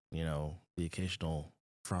the occasional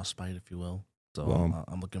frostbite, if you will. So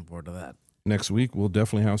I'm looking forward to that. Next week we'll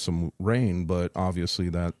definitely have some rain, but obviously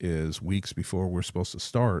that is weeks before we're supposed to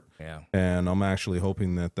start. Yeah. And I'm actually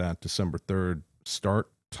hoping that December 3rd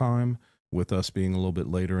start time, with us being a little bit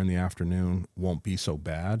later in the afternoon, won't be so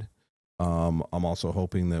bad. I'm also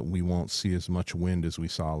hoping that we won't see as much wind as we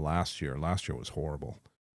saw last year. Last year was horrible.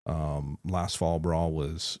 Last Fall Brawl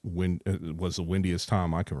was the windiest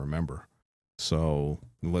time I can remember. So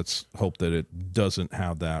let's hope that it doesn't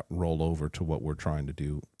have that roll over to what we're trying to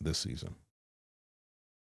do this season.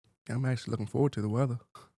 I'm actually looking forward to the weather.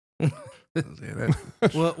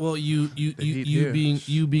 Well, you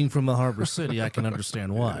being from the Harbor City, I can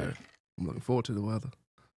understand why. Yeah, I'm looking forward to the weather.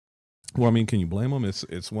 Well, I mean, can you blame them?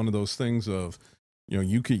 It's one of those things of,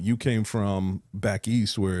 you came from back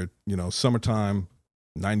east where, summertime,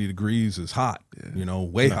 90 degrees is hot,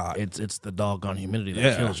 way hot. It's the doggone humidity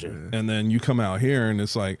that kills you. And then you come out here and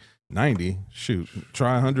it's like 90, shoot,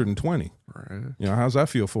 try 120. Right. How's that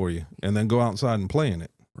feel for you? And then go outside and play in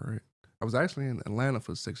it. Right. I was actually in Atlanta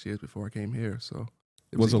for 6 years before I came here, so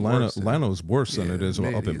it was Atlanta? Worse Atlanta's worse than it is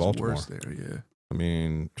up in Baltimore. Worse there, yeah. I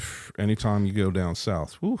mean, anytime you go down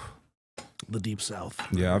south, whew. The deep south.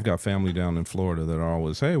 Yeah, I've got family down in Florida that are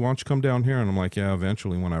always, hey, why don't you come down here? And I'm like, yeah,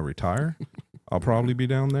 eventually when I retire, I'll probably be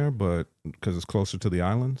down there, but because it's closer to the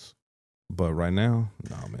islands. But right now,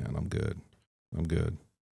 no, man, I'm good.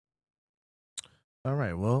 All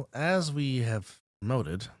right. Well, as we have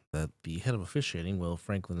noted that the head of officiating, Will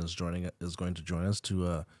Franklin, is going to join us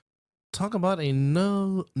to talk about a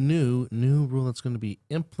new rule that's going to be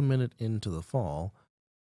implemented into the fall.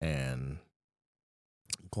 And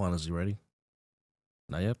Quan, is he ready?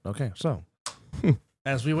 Not yet? Okay. So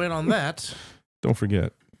as we wait on that, don't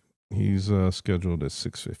forget, he's scheduled at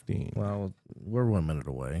 6:15. Well, we're 1 minute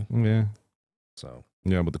away. Yeah. So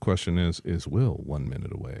yeah, but the question is Will 1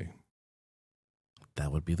 minute away?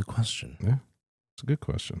 That would be the question. Yeah, it's a good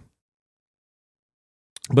question.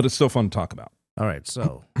 But it's still fun to talk about. All right,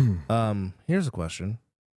 so here's a question.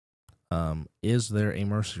 Is there a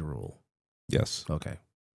mercy rule? Yes. Okay.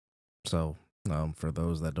 So for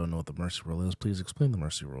those that don't know what the mercy rule is, please explain the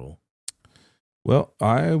mercy rule. Well,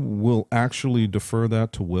 I will actually defer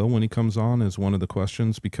that to Will when he comes on as one of the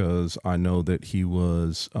questions, because I know that he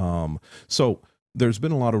was so there's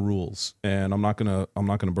been a lot of rules, and I'm not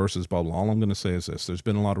gonna burst his bubble. All I'm gonna say is this: there's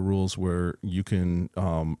been a lot of rules where you can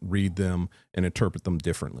read them and interpret them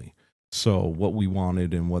differently. So what we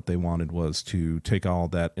wanted and what they wanted was to take all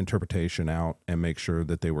that interpretation out and make sure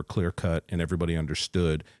that they were clear cut and everybody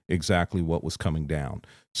understood exactly what was coming down.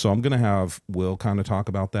 So I'm going to have Will kind of talk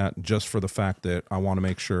about that, just for the fact that I want to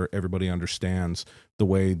make sure everybody understands the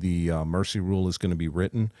way the mercy rule is going to be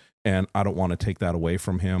written. And I don't want to take that away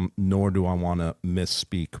from him, nor do I want to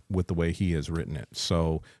misspeak with the way he has written it.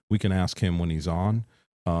 So we can ask him when he's on.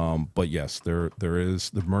 But yes, there is,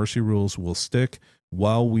 the mercy rules will stick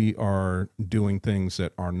while we are doing things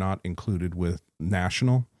that are not included with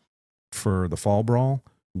national for the Fall Brawl.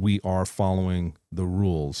 We are following the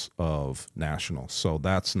rules of national. So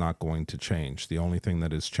that's not going to change. The only thing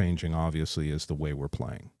that is changing, obviously, is the way we're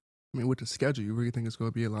playing. I mean, with the schedule, you really think it's going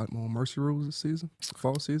to be a lot more mercy rules this season,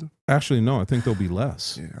 fall season? Actually, no, I think there'll be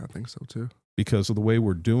less. Yeah, I think so too. Because of the way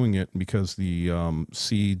we're doing it, because the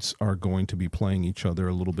seeds are going to be playing each other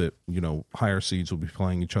a little bit, higher seeds will be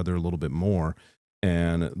playing each other a little bit more.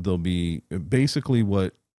 And they'll be basically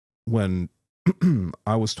when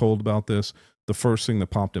I was told about this, the first thing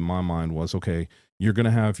that popped in my mind was, okay, you're going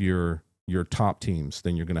to have your top teams,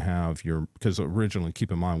 then you're going to have because originally,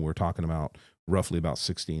 keep in mind, we were talking about roughly about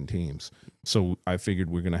 16 teams. So I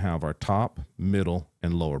figured we're going to have our top, middle,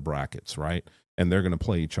 and lower brackets, right? And they're going to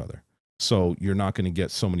play each other. So you're not going to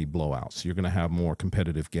get so many blowouts. You're going to have more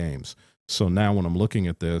competitive games. So now when I'm looking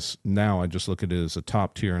at this, now I just look at it as a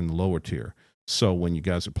top tier and the lower tier. So when you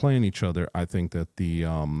guys are playing each other, I think that the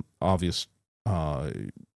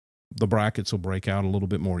the brackets will break out a little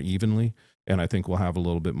bit more evenly, and I think we'll have a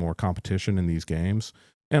little bit more competition in these games.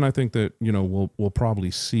 And I think that we'll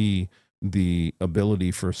probably see the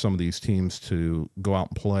ability for some of these teams to go out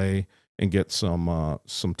and play and get some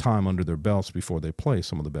time under their belts before they play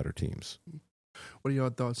some of the better teams. What are your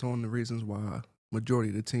thoughts on the reasons why majority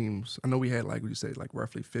of the teams? I know we had, like you said, like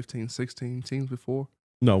roughly 15, 16 teams before.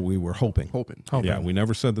 No, we were hoping. Okay. Yeah, we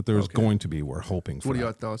never said that there was going to be. We're hoping for What are that.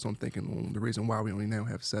 your thoughts on thinking on the reason why we only now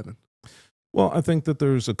have 7? Well, I think that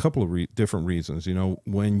there's a couple of different reasons.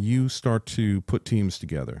 When you start to put teams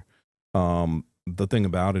together, the thing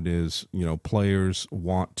about it is, players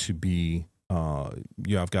want to be,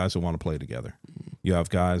 you have guys that want to play together. You have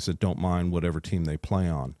guys that don't mind whatever team they play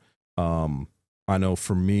on. I know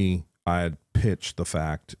for me, I had pitched the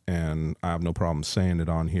fact, and I have no problem saying it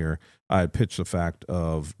on here, I had pitched the fact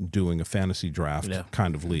of doing a fantasy draft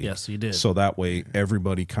kind of league. Yes, you did. So that way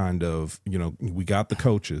everybody kind of, we got the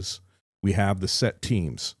coaches, we have the set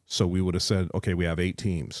teams. So we would have said, okay, we have 8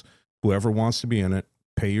 teams. Whoever wants to be in it,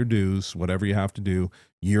 pay your dues, whatever you have to do,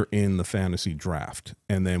 you're in the fantasy draft.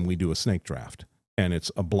 And then we do a snake draft. And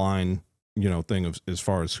it's a blind, thing of as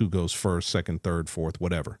far as who goes first, second, third, fourth,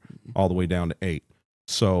 whatever, all the way down to 8.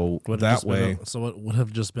 So that way, so it would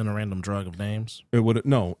have just been a random drug of names. It would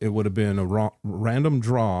have been a random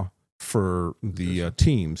draw for the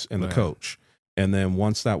teams and the coach, and then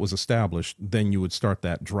once that was established, then you would start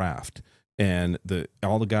that draft, and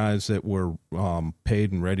all the guys that were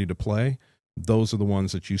paid and ready to play, those are the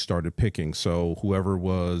ones that you started picking. So whoever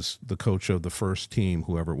was the coach of the first team,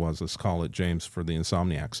 whoever it was, let's call it James for the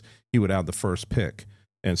Insomniacs, he would have the first pick.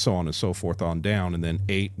 And so on and so forth on down, and then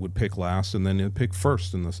 8 would pick last, and then it'd pick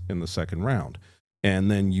first in the second round,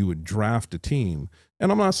 and then you would draft a team.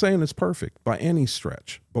 And I'm not saying it's perfect by any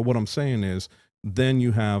stretch, but what I'm saying is then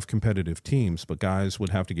you have competitive teams, but guys would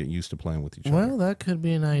have to get used to playing with each other. Well, that could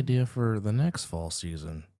be an idea for the next fall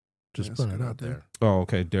season. Just put it out there. Oh,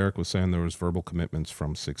 okay. Derek was saying there was verbal commitments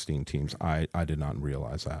from 16 teams. I did not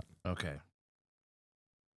realize that. Okay.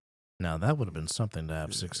 Now that would have been something to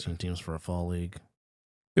have 16 teams for a fall league.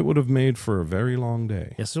 It would have made for a very long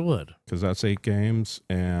day. Yes, it would. Because that's 8 games,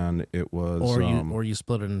 and it was... Or you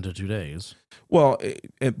split it into 2 days. Well,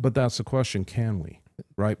 but that's the question, can we?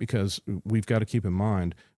 Right? Because we've got to keep in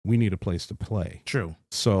mind, we need a place to play. True.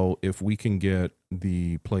 So if we can get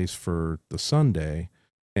the place for the Sunday,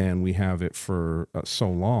 and we have it for so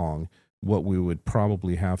long, what we would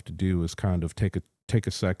probably have to do is kind of take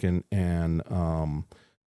a second and...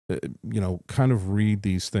 kind of read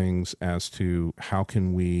these things as to how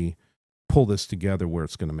can we pull this together where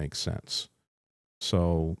it's going to make sense.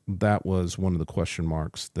 So that was one of the question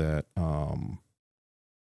marks that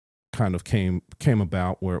kind of came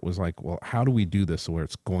about, where it was like, well, how do we do this where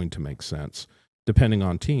it's going to make sense depending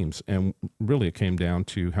on teams? And really it came down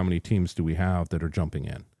to how many teams do we have that are jumping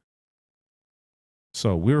in.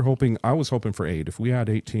 So I was hoping for 8. If we had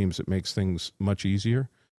 8 teams, it makes things much easier.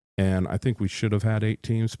 And I think we should have had 8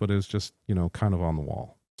 teams, but it's just, kind of on the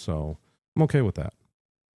wall. So I'm okay with that.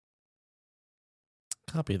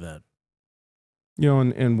 Copy that.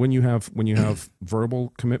 And when you have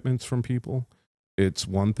verbal commitments from people, it's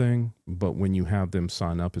one thing, but when you have them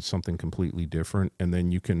sign up, it's something completely different. And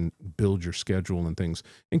then you can build your schedule and things.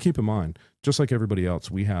 And keep in mind, just like everybody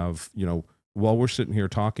else, we have, while we're sitting here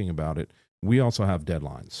talking about it, we also have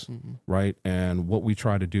deadlines, right? And what we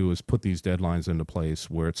try to do is put these deadlines into place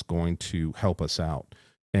where it's going to help us out.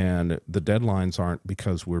 And the deadlines aren't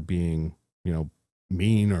because we're being,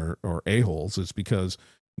 mean or a-holes. It's because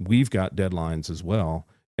we've got deadlines as well,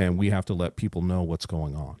 and we have to let people know what's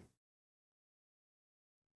going on.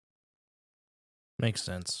 Makes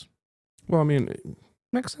sense. Well, I mean,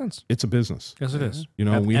 makes sense. It's a business. Yes, it is.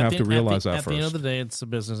 We have to realize that first. At the end of the day, it's a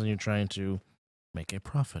business, and you're trying to make a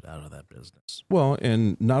profit out of that business. Well,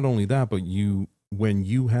 and not only that, but when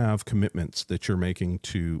you have commitments that you're making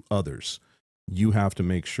to others, you have to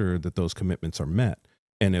make sure that those commitments are met.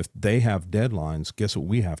 And if they have deadlines, guess what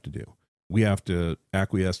we have to do? We have to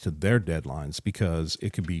acquiesce to their deadlines, because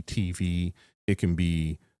it can be TV, it can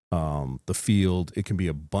be the field, it can be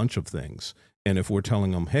a bunch of things. And if we're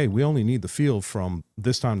telling them, hey, we only need the field from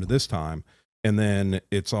this time to this time, and then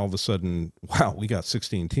it's all of a sudden, wow, we got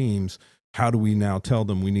 16 teams. How do we now tell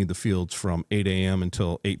them we need the fields from 8 a.m.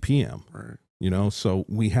 until 8 p.m.? Right. So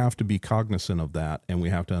we have to be cognizant of that, and we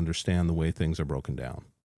have to understand the way things are broken down.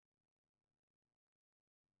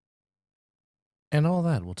 And all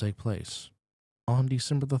that will take place on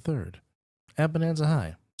December the 3rd at Bonanza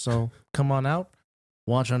High. So come on out,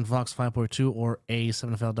 watch on Fox 5.2 or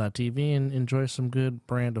A7FL.TV, and enjoy some good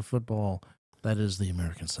brand of football. That is the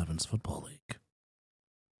American Sevens Football League.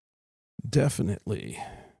 Definitely.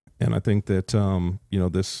 And I think that,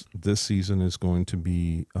 this season is going to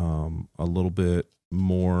be a little bit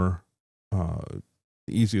more, the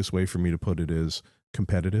easiest way for me to put it is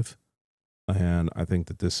competitive. And I think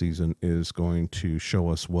that this season is going to show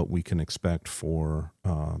us what we can expect for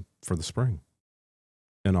the spring,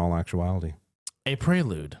 in all actuality. A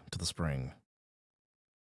prelude to the spring.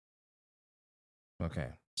 Okay,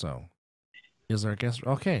 so is our guest...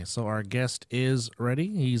 Okay, so our guest is ready.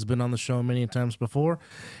 He's been on the show many times before.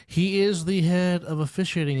 He is the head of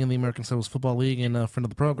officiating in the American Sevens Football League and a friend of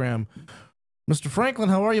the program. Mr. Franklin,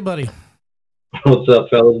 how are you, buddy? What's up,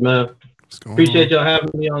 fellas, man? Appreciate on? y'all having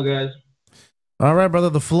me on, guys. All right, brother,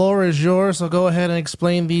 the floor is yours. So go ahead and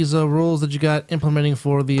explain these rules that you got implementing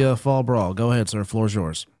for the Fall Brawl. Go ahead, sir. Floor is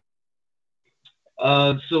yours.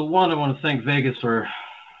 So one, I want to thank Vegas for,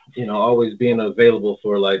 always being available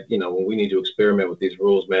for, when we need to experiment with these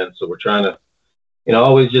rules, man. So we're trying to,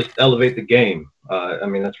 always just elevate the game.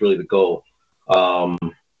 That's really the goal.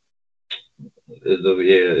 Is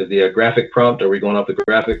the graphic prompt? Are we going off the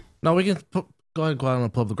graphic? No, we can go ahead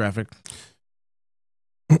and pull up the graphic.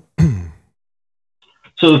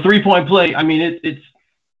 So the 3-point play, it's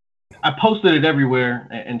I posted it everywhere,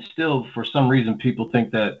 and still, for some reason, people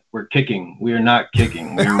think that we're kicking. We are not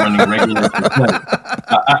kicking. We are running regular play.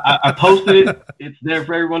 I posted it. It's there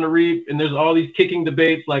for everyone to read, and there's all these kicking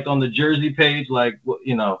debates, like on the Jersey page,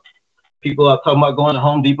 people are talking about going to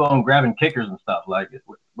Home Depot and grabbing kickers and stuff. Like,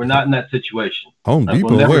 we're not in that situation. Home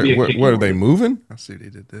Depot? Where are they moving? I see what he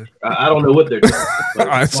did there. I don't know what they're doing.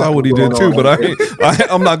 I saw what he did too, but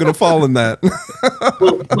I'm not going to fall in that.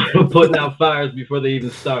 Putting out fires before they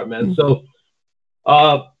even start, man. So,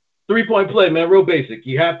 3-point play, man, real basic.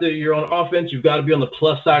 You're on offense. You've got to be on the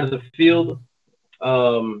plus side of the field.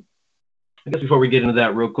 I guess before we get into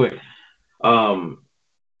that real quick,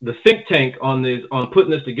 the think tank on putting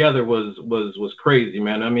this together was crazy,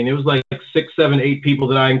 man. It was like 6, 7, 8 people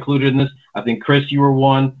that I included in this. I think Chris, you were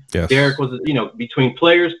one. Yes. Derek was, between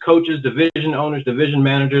players, coaches, division owners, division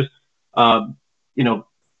managers,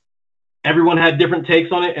 everyone had different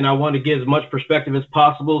takes on it, and I wanted to get as much perspective as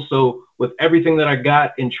possible. So with everything that I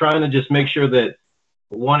got, and trying to just make sure that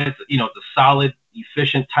one, it's a solid,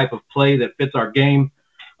 efficient type of play that fits our game.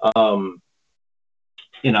 I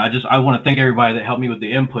want to thank everybody that helped me with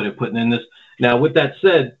the input and putting in this. Now, with that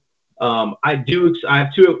said, I have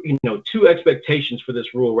two expectations for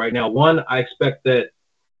this rule right now. One, I expect that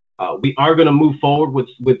we are going to move forward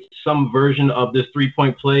with some version of this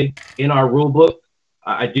 3-point play in our rule book.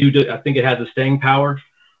 I think it has a staying power,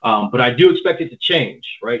 but I do expect it to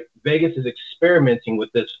change, right? Vegas is experimenting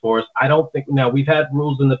with this for us. I don't think now we've had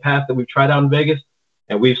rules in the past that we've tried out in Vegas,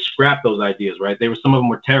 and we've scrapped those ideas, right? Some of them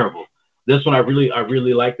were terrible. This one, I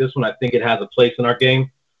really like this one. I think it has a place in our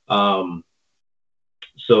game. So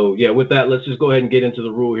yeah, with that, let's just go ahead and get into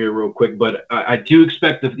the rule here real quick. But I do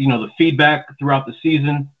expect the feedback throughout the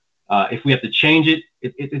season. If we have to change it,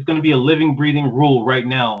 it's going to be a living, breathing rule right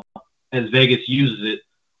now as Vegas uses it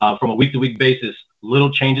from a week-to-week basis.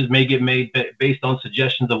 Little changes may get made based on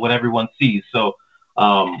suggestions of what everyone sees. So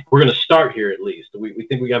we're going to start here at least. We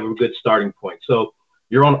think we have a good starting point. So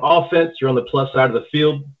you're on offense. You're on the plus side of the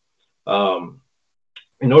field.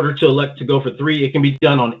 In order to elect to go for three, it can be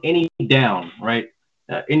done on any down, right?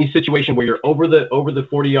 Any situation where you're over the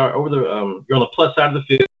 40-yard, you're on the plus side of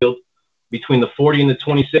the field between the 40 and the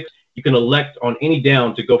 26. You can elect on any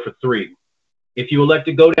down to go for three. If you elect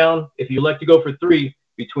to go for three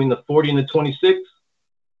between the 40 and the 26,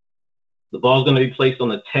 the ball's going to be placed on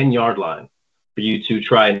the 10-yard line for you to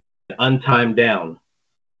try an untimed down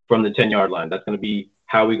from the 10-yard line. That's going to be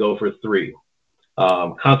how we go for three.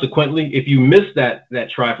 Consequently, if you miss that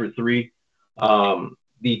try for three,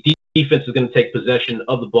 the defense is going to take possession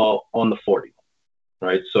of the ball on the 40.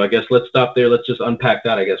 Right. So I guess let's stop there. Let's just unpack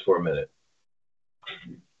that, I guess, for a minute.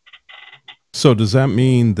 So does that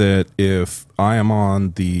mean that if I am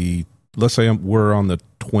on the, let's say we're on the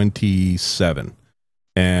 27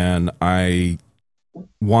 and I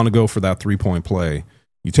want to go for that 3-point play,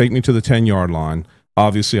 you take me to the 10-yard line.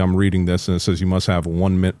 Obviously, I'm reading this and it says you must have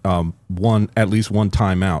at least one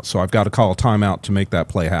timeout. So I've got to call a timeout to make that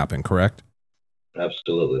play happen, correct?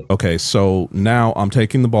 Absolutely. Okay, so now I'm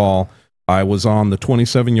taking the ball. I was on the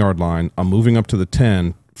 27-yard line. I'm moving up to the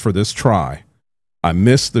 10 for this try. I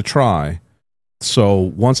missed the try. So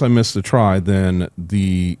once I miss the try, then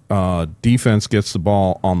the defense gets the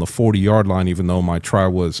ball on the 40-yard line, even though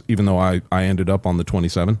I ended up on the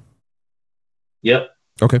 27? Yep.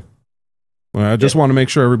 Okay. Well, I just want to make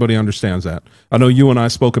sure everybody understands that. I know you and I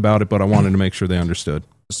spoke about it, but I wanted to make sure they understood.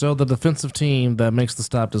 So the defensive team that makes the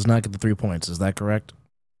stop does not get the 3 points. Is that correct?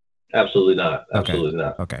 Absolutely not. Absolutely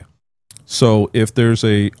not. Okay. So if there's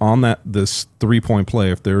this 3-point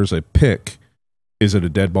play, if there's a pick, is it a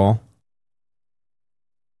dead ball?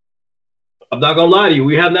 I'm not going to lie to you.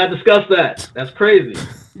 We have not discussed that. That's crazy.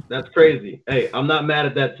 That's crazy. Hey, I'm not mad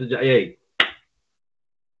at that. Hey,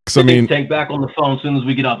 I mean, Tank back on the phone as soon as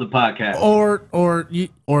we get off the podcast. Or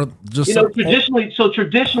just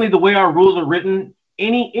traditionally the way our rules are written,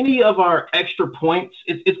 any of our extra points,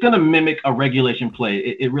 it's going to mimic a regulation play.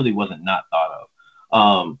 It really wasn't not thought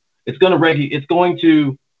of. It's going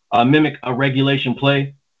to mimic a regulation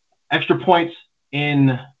play. Extra points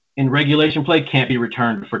in regulation play can't be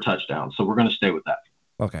returned for touchdowns, so we're going to stay with that.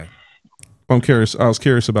 Okay. I'm curious. I was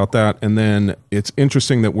curious about that, and then it's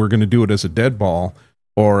interesting that we're going to do it as a dead ball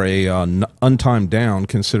or a untimed down,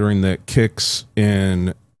 considering that kicks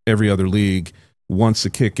in every other league, once the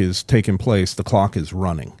kick is taking place, the clock is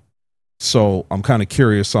running. So I'm kind of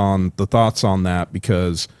curious on the thoughts on that,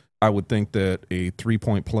 because I would think that a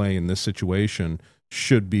 3-point play in this situation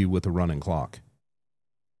should be with a running clock.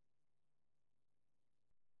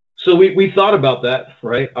 So we thought about that,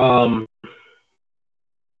 right?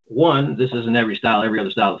 One, this isn't every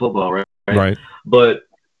other style of football, right? Right. But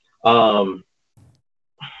what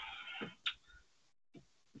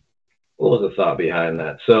was the thought behind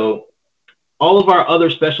that? So all of our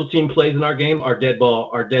other special team plays in our game are dead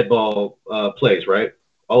ball plays, right?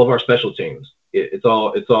 All of our special teams, it's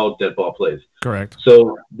all dead ball plays. Correct.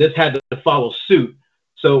 So this had to follow suit.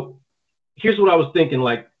 So here's what I was thinking.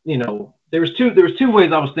 There was two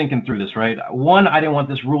ways I was thinking through this, right? One, I didn't want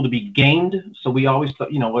this rule to be gamed, so we always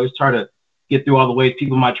try to get through all the ways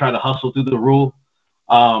people might try to hustle through the rule.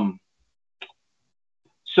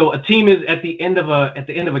 So a team is at the end of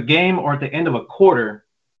a game or at the end of a quarter,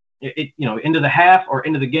 end of the half or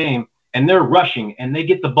end of the game, and they're rushing and they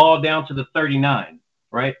get the ball down to the 39,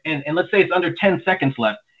 right? And let's say it's under 10 seconds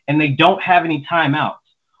left and they don't have any timeouts.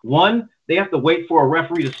 One, they have to wait for a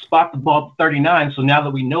referee to spot the ball at 39. So now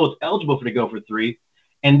that we know it's eligible to go for three,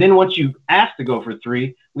 and then once you ask to go for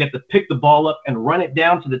three, we have to pick the ball up and run it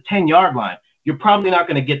down to the 10-yard line. You're probably not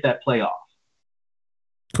going to get that play off.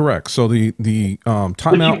 Correct. So the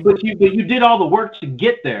timeout. But you did all the work to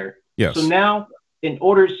get there. Yes. So now,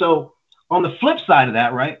 so on the flip side of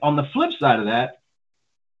that, right? On the flip side of that,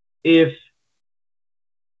 if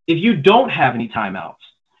you don't have any timeouts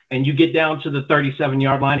and you get down to the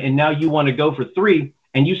 37-yard line and now you want to go for three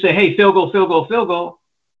and you say, hey, field goal.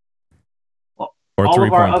 Well, or all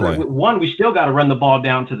of our 3-point other play. One, we still got to run the ball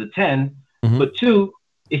down to the 10. Mm-hmm. But two,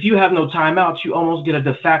 if you have no timeouts, you almost get a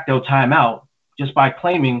de facto timeout just by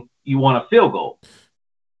claiming you want a field goal.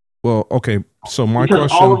 Well, okay. So my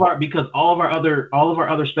because question, all of our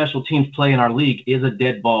other special teams play in our league is a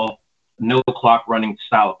dead ball, no clock running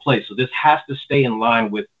style of play. So this has to stay in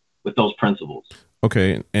line with those principles.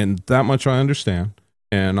 Okay, and that much I understand.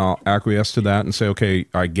 and I'll acquiesce to that and say, okay,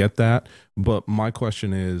 I get that. But my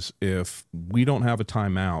question is, if we don't have a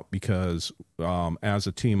timeout because as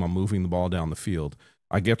a team I'm moving the ball down the field,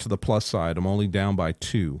 I get to the plus side, I'm only down by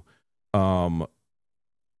 2.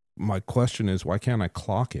 My question is, why can't I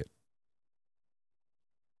clock it?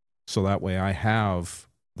 So that way I have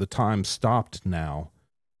the time stopped now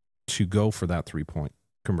to go for that 3-point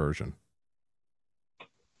conversion.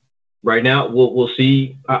 Right now, we'll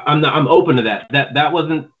see. I'm open to that. That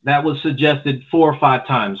was suggested 4 or 5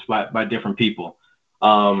 times by different people.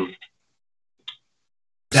 That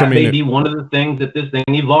may be one of the things that this thing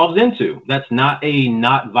evolves into. That's not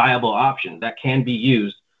viable option. That can be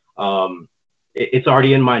used. It's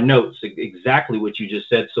already in my notes, exactly what you just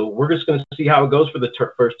said. So we're just going to see how it goes for the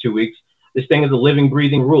first 2 weeks. This thing is a living,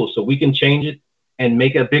 breathing rule. So we can change it and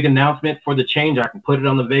make a big announcement for the change. I can put it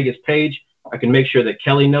on the Vegas page. I can make sure that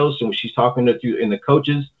Kelly knows. So when she's talking to you in the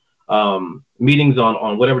coaches meetings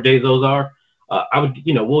on whatever days those are,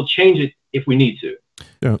 we'll change it if we need to.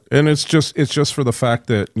 Yeah, and it's just for the fact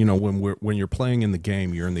that, when you're playing in the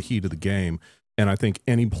game, you're in the heat of the game. And I think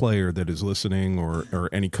any player that is listening or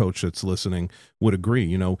any coach that's listening would agree.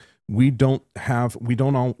 We can't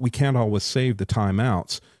always save the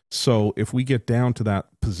timeouts. So if we get down to that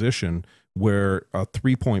position where a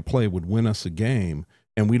 3-point play would win us a game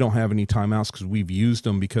and we don't have any timeouts because we've used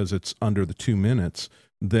them because it's under the 2 minutes,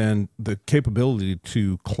 then the capability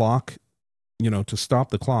to clock, to stop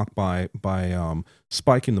the clock by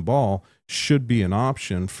spiking the ball should be an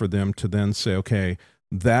option for them to then say, okay,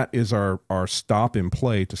 that is our stop in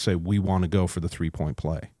play to say we want to go for the 3-point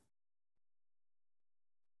play.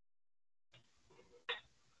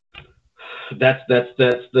 That's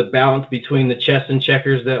the balance between the chess and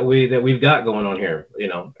checkers that we've got going on here.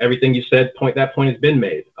 Everything you said, that point has been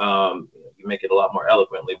made. You make it a lot more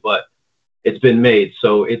eloquently, but it's been made.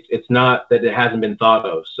 So it's not that it hasn't been thought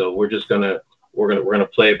of. So we're gonna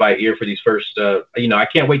play it by ear for these first. I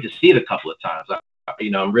can't wait to see it a couple of times.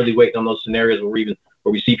 I'm really waiting on those scenarios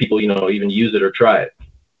where we see people, even use it or try it.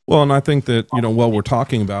 Well, and I think that, while we're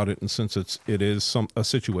talking about it, and since it is a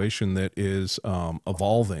situation that is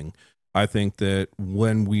evolving, I think that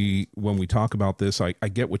when we talk about this, I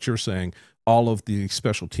get what you're saying. All of the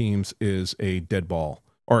special teams is a dead ball,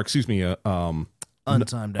 or excuse me,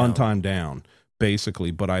 untimed down,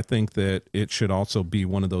 basically. But I think that it should also be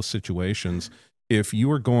one of those situations. If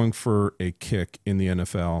you are going for a kick in the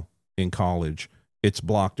NFL, in college, it's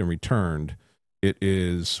blocked and returned. It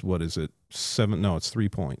is, what is it? 7? No, it's 3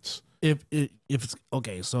 points. If it's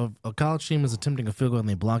okay, so if a college team is attempting a field goal and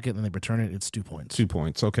they block it and they return it, it's 2 points. 2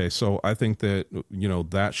 points. Okay, so I think that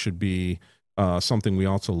that should be something we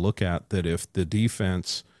also look at. That if the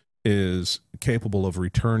defense is capable of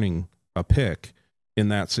returning a pick in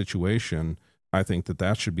that situation, I think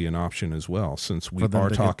that should be an option as well. Since we are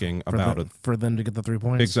talking about it for them to get the 3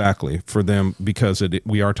 points. Exactly, for them, because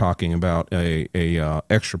we are talking about a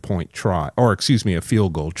extra point try, or excuse me, a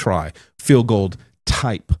field goal try, field goal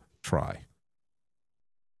type try.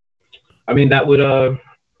 I mean, that would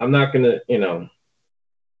I'm not gonna,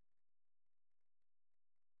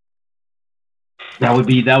 that would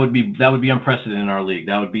be unprecedented in our league.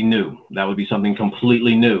 That would be new. That would be something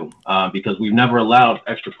completely new, because we've never allowed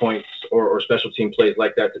extra points or special team plays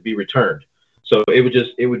like that to be returned. So it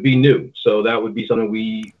would be new. So that would be something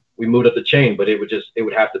we moved up the chain, but it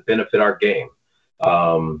would have to benefit our game.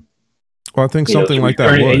 Well, I think something like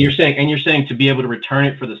that. And you're saying to be able to return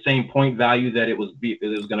it for the same point value that it was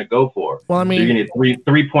going to go for. Well, I mean, so you're going to get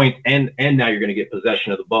 3 points, and now you're going to get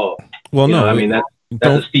possession of the ball. Well,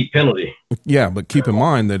 that's a steep penalty. Yeah, but keep in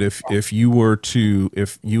mind that if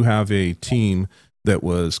you have a team that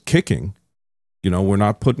was kicking, we're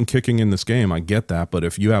not putting kicking in this game. I get that, but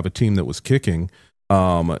if you have a team that was kicking,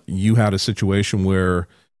 you had a situation where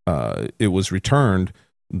it was returned.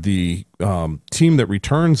 The team that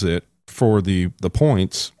returns it for the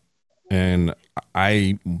points, and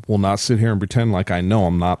I will not sit here and pretend like I know.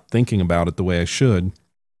 I'm not thinking about it the way I should,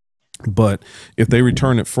 but if they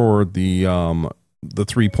return it for the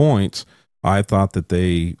 3 points, I thought that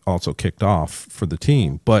they also kicked off for the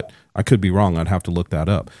team, but I could be wrong. I'd have to look that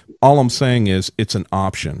up. All I'm saying is it's an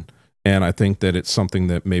option, and I think that it's something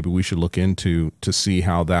that maybe we should look into to see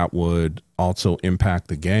how that would also impact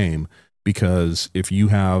the game. Because if you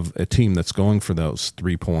have a team that's going for those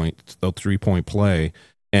 3 points, the 3-point play,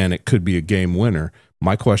 and it could be a game winner,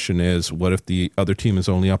 my question is, what if the other team is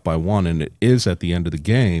only up by 1 and it is at the end of the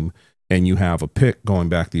game, and you have a pick going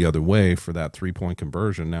back the other way for that 3-point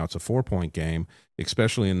conversion? Now it's a 4-point game,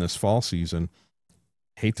 especially in this fall season.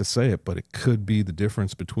 Hate to say it, but it could be the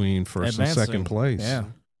difference between first and second place. Yeah.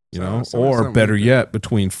 or better yet,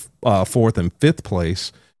 between 4th and 5th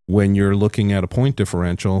place when you're looking at a point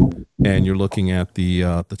differential and you're looking at the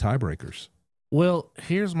tiebreakers. Well,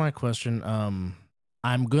 here's my question.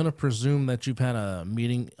 I'm going to presume that you've had a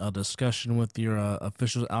discussion with your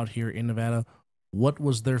officials out here in Nevada. What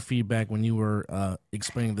was their feedback when you were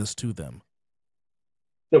explaining this to them?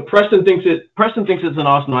 Preston thinks it's an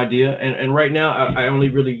awesome idea, and right now I only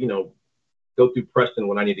really go through Preston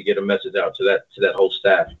when I need to get a message out to that whole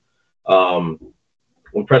staff.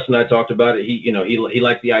 When Preston and I talked about it, he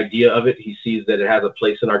liked the idea of it. He sees that it has a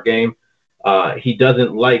place in our game. He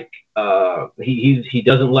doesn't like he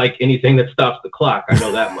doesn't like anything that stops the clock. I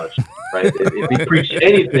know that much, right? If he preaches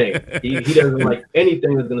anything, he doesn't like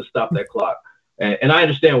anything that's going to stop that clock. And I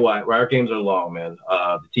understand why. Right? Our games are long, man.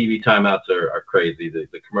 The TV timeouts are crazy.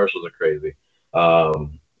 The commercials are crazy.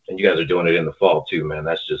 And you guys are doing it in the fall too, man.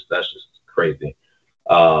 That's just crazy.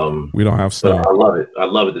 We don't have snow. I love it. I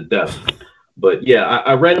love it to death. But yeah,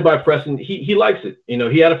 I ran it by Preston. He likes it.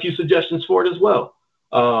 He had a few suggestions for it as well.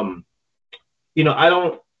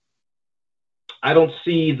 I don't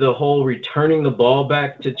see the whole returning the ball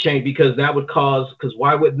back to change because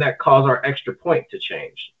why wouldn't that cause our extra point to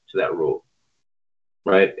change to that rule?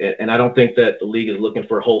 Right. And I don't think that the league is looking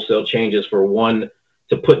for wholesale changes for one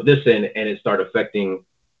to put this in and it start affecting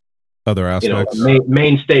other aspects,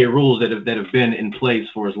 mainstay rules that have been in place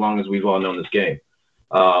for as long as we've all known this game.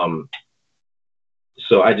 So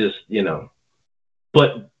I just,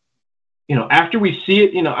 but after we see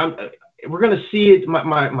it, we're going to see it.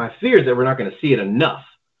 My fear is that we're not going to see it enough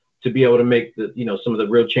to be able to make some of the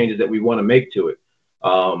real changes that we want to make to it.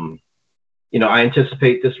 I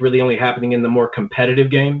anticipate this really only happening in the more competitive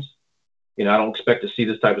games. I don't expect to see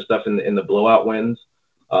this type of stuff in the blowout wins.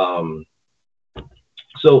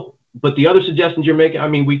 But the other suggestions you're making, I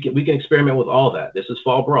mean, we can experiment with all that. This is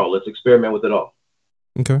Fall Brawl. Let's experiment with it all.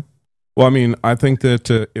 Okay. Well, I mean, I think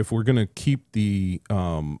that if we're going to keep the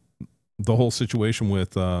whole situation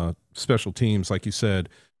with special teams, like you said,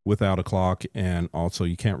 without a clock, and also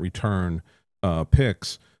you can't return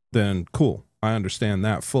picks, then cool. I understand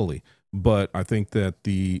that fully. But I think that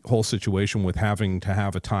the whole situation with having to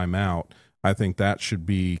have a timeout, I think that should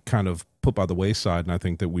be kind of put by the wayside, and I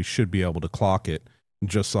think that we should be able to clock it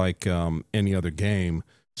just like any other game,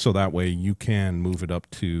 so that way you can move it up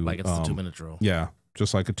to like it's a 2-minute drill. Yeah,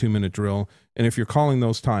 just like a 2-minute drill. And if you're calling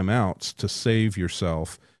those timeouts to save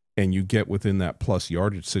yourself and you get within that plus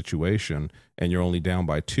yardage situation and you're only down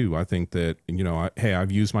by 2, I think that, hey,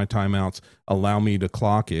 I've used my timeouts, allow me to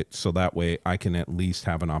clock it so that way I can at least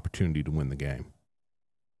have an opportunity to win the game.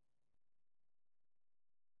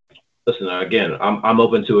 Listen, again, I'm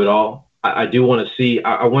open to it all. I do want to see,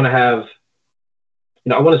 I want to have,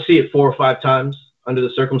 I want to see it 4 or 5 times under the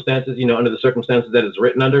circumstances, under the circumstances that it's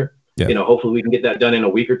written under. Yeah. Hopefully we can get that done in a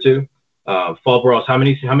week or two. Fall Brawl, how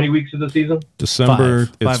many weeks of the season? December.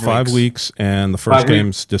 It's 5 weeks, and the first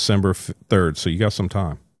game's December 3rd, so you got some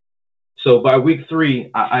time. So by week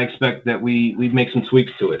 3, I expect that we make some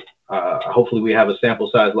tweaks to it. Hopefully we have a sample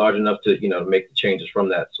size large enough to to make the changes from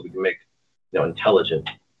that, so we can make intelligent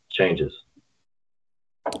changes.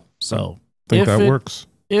 So I think that works.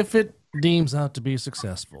 If it deems out to be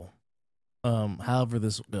successful, however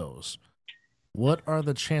this goes, what are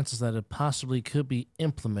the chances that it possibly could be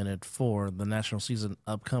implemented for the national season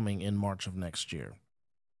upcoming in March of next year?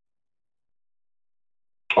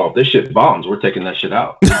 Oh, if this shit bombs, we're taking that shit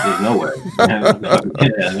out. There's no way.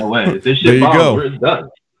 Yeah, no way. If this shit bombs, it's done.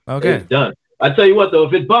 Okay. It's done. I tell you what, though,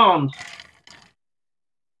 if it bombs, I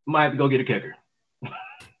might have to go get a kicker.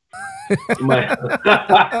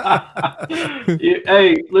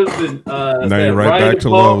 Hey, listen. Now you're right back to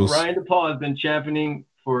Lowe's. Ryan DePaul has been championing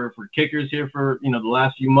for kickers here for the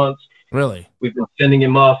last few months. Really? We've been sending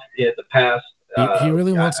him off at the past. He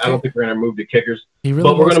really wants. I don't think we're going to move to kickers.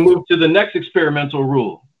 But we're going to move to the next experimental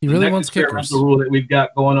rule. He really wants kickers. The kickers. experimental rule that we've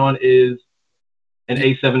got going on is an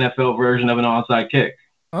A7FL version of an onside kick.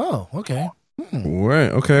 Oh, okay.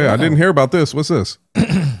 Wait, okay. I didn't hear about this. What's this?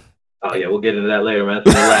 Oh yeah, we'll get into that later, man. It's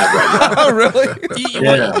in the lab right now. Oh, really?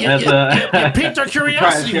 You piqued our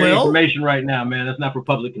curiosity, Will. Information right now, man. That's not for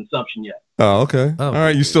public consumption yet. Oh, okay. All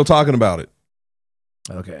right, you still talking about it?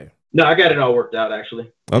 Okay. No, I got it all worked out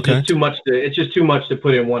actually. Okay. It's just too much to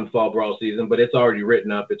put in one Fall Brawl season, but it's already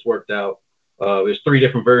written up. It's worked out. There's 3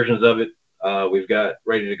 different versions of it. We've got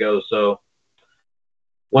ready to go. So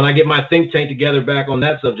when I get my think tank together back on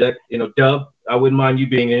that subject, Dub, I wouldn't mind you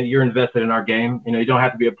being in. You're invested in our game. You don't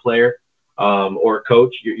have to be a player or a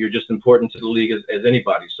coach. You're just important to the league as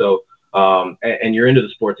anybody. So, and you're into the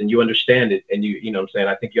sports and you understand it. And you know what I'm saying?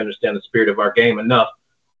 I think you understand the spirit of our game enough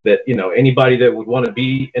that, anybody that would want to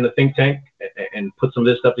be in a think tank and put some of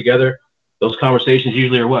this stuff together, those conversations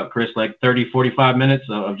usually are what, Chris, like 30, 45 minutes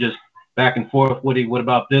of just back and forth. What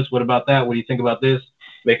about this? What about that? What do you think about this?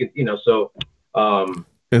 Make it, so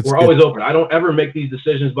we're always open. I don't ever make these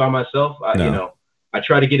decisions by myself. I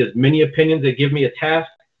try to get as many opinions that give me a task.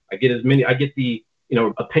 I get the,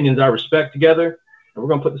 opinions I respect together, and we're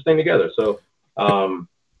going to put this thing together. So,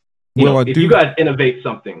 if you guys innovate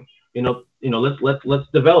something, let's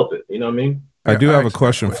develop it. You know what I mean? I do have a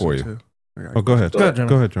question for you. Go ahead. Go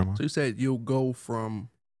ahead, Jeremiah. So you said you'll go from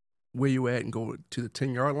where you at and go to the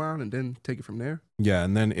 10-yard line and then take it from there? Yeah,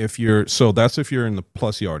 and then that's if you're in the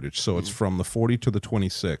plus yardage. So it's from the 40 to the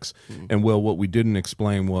 26. And what we didn't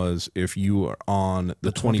explain was if you are on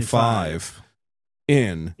the 25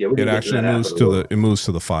 in, it actually moves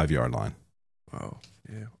to the 5-yard line. Oh,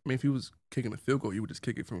 yeah. I mean, if you was kicking a field goal, you would just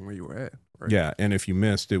kick it from where you were at, right? Yeah, and if you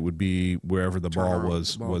missed, it would be wherever the ball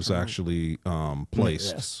was actually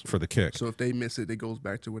placed for the kick. So if they miss it, it goes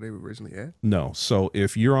back to where they were originally at? No. So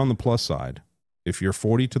if you're on the plus side, if you're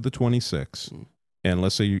 40 to the 26, and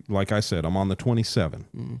let's say, like I said, I'm on the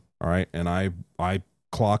 27, all right, and I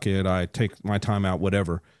clock it, I take my timeout,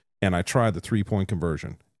 whatever, and I try the 3-point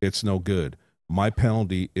conversion. It's no good. My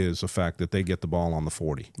penalty is the fact that they get the ball on the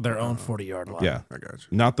 40. Their own 40-yard line. Yeah. I got you.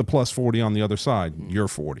 Not the plus 40 on the other side. You're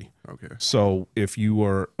 40. Okay. So if you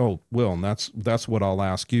are, and that's what I'll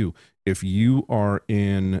ask you. If you are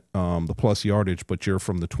in the plus yardage, but you're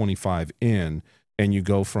from the 25 in, and you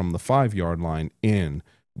go from the 5-yard line in,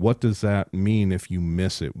 what does that mean if you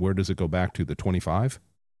miss it? Where does it go back to? The 25?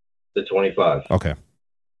 The 25. Okay.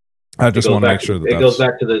 I just want to make sure that it goes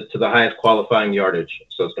back to the highest qualifying yardage,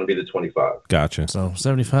 so it's going to be the 25. Gotcha. So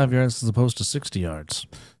 75 yards as opposed to 60 yards.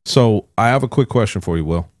 So I have a quick question for you,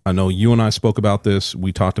 Will. I know you and I spoke about this.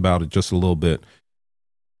 We talked about it just a little bit.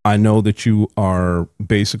 I know that you are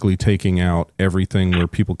basically taking out everything where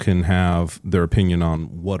people can have their opinion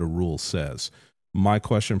on what a rule says. My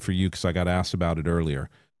question for you, because I got asked about it earlier,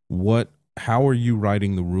 how are you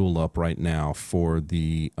writing the rule up right now for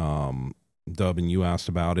the Dub, and you asked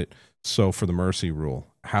about it. So for the mercy rule,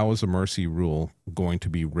 how is a mercy rule going to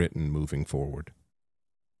be written moving forward?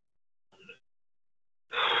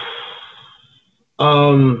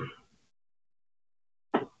 So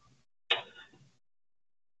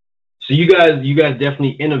you guys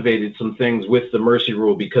definitely innovated some things with the mercy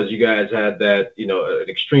rule because you guys had that, an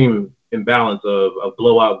extreme imbalance of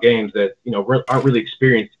blowout games that, aren't really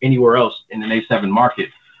experienced anywhere else in an A7 market.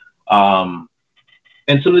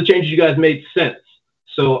 And some of the changes you guys made sense.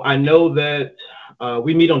 So I know that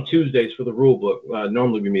we meet on Tuesdays for the rule book.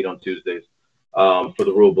 Normally we meet on Tuesdays for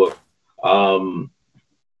the rule book.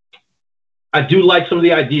 I do like some of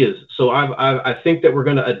the ideas. So I think that we're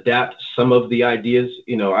going to adapt some of the ideas.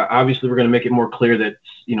 Obviously we're going to make it more clear that,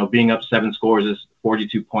 being up 7 scores is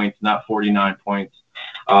 42 points, not 49 points.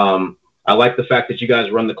 I like the fact that you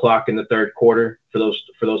guys run the clock in the third quarter for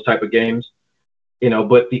those type of games.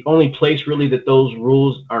 But the only place really that those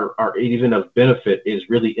rules are even of benefit is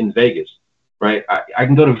really in Vegas, right? I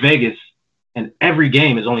can go to Vegas and every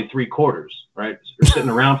game is only 3 quarters, right? You're sitting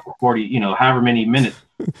around for 40, however many minutes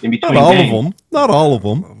in between games. Not all of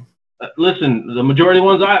them. Listen, the majority of the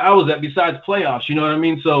ones I was at besides playoffs, you know what I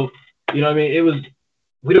mean? So, we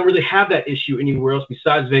don't really have that issue anywhere else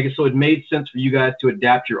besides Vegas. So it made sense for you guys to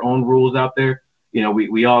adapt your own rules out there.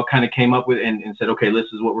 We all kind of came up with and said, okay,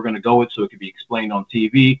 this is what we're going to go with so it could be explained on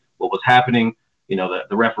TV, what was happening. The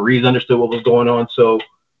referees understood what was going on. So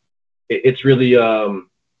it's really,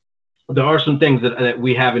 there are some things that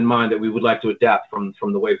we have in mind that we would like to adapt from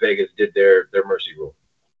the way Vegas did their mercy rule.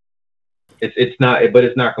 It's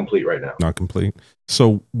not complete right now. Not complete.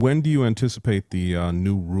 So when do you anticipate the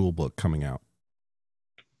new rule book coming out?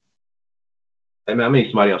 Hey man, I mean,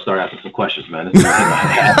 somebody else start asking some questions, man. It's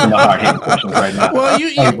hard-hitting questions right now. Well,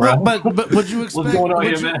 but would you expect? What's going on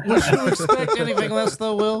here, man? Would you expect anything less,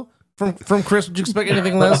 though, Will? From Chris, would you expect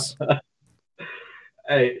anything less?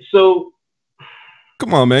 Hey, so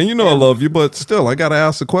come on, man. I love you, but still, I got to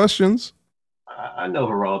ask the questions. I know,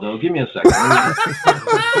 Geraldo. Give me a second.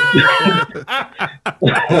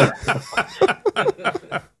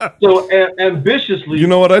 So ambitiously. You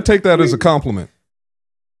know what? I take that as a compliment.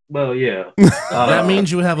 Well, yeah. That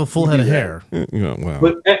means you have a full head of hair. Yeah, wow.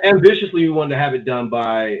 But ambitiously, we wanted to have it done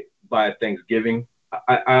by Thanksgiving.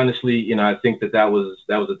 I honestly, I think that was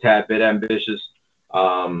a tad bit ambitious.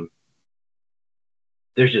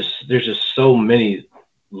 There's just so many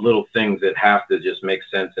little things that have to just make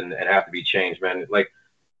sense and have to be changed, man. Like,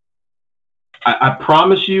 I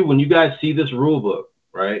promise you, when you guys see this rule book,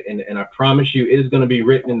 right? And I promise you, it is going to be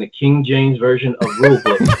written in the King James version of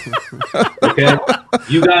rulebook. Okay,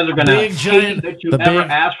 you guys are going to hate that you ever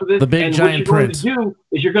asked for this. The big and giant what you're print. going to do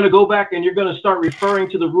is you're going to go back and you're going to start referring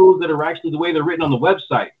to the rules that are actually the way they're written on the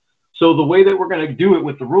website. So the way that we're going to do it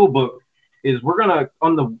with the rulebook is we're going to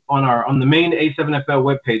on the main A7FL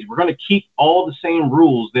webpage, we're going to keep all the same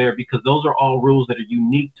rules there because those are all rules that are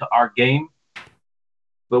unique to our game.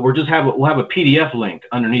 But we'll have a PDF link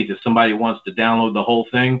underneath if somebody wants to download the whole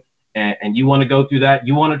thing and you want to go through that.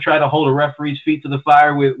 You want to try to hold a referee's feet to the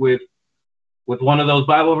fire with one of those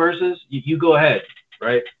Bible verses, you go ahead,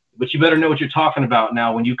 right? But you better know what you're talking about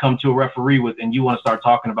now when you come to a referee and you want to start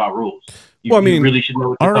talking about rules. You really should know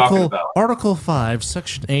what you're talking about. Article 5,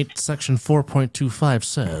 Section 8, Section 4.25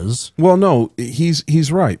 says... Well, no,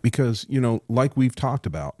 he's right because, like we've talked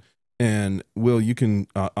about, and Will, you can,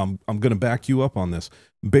 I'm going to back you up on this.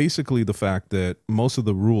 Basically, the fact that most of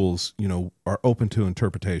the rules, are open to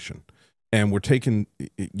interpretation. And we're taking,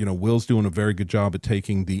 Will's doing a very good job at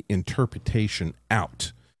taking the interpretation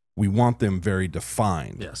out. We want them very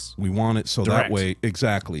defined. Yes. We want it so Direct. that way,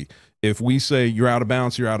 exactly. If we say you're out of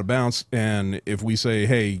bounds, you're out of bounds. And if we say,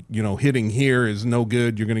 hey, hitting here is no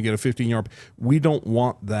good, you're going to get a 15-yard. We don't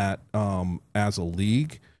want that as a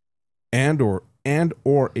league and or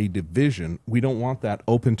a division. We don't want that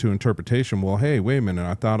open to interpretation. Well, hey, wait a minute.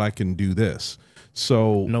 I thought I can do this.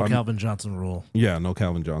 So no Calvin Johnson rule. Yeah, no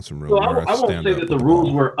Calvin Johnson rule. Well, I won't say that the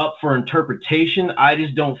rules were up for interpretation. I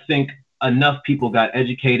just don't think enough people got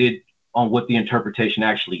educated on what the interpretation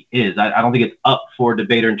actually is. I don't think it's up for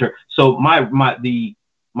debate or So my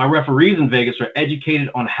referees in Vegas are educated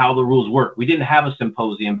on how the rules work. We didn't have a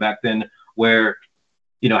symposium back then where,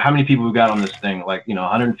 how many people we got on this thing?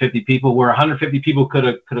 150 people, where 150 people could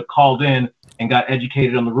have called in and got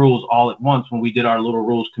educated on the rules all at once when we did our little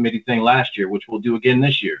rules committee thing last year, which we'll do again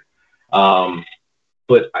this year.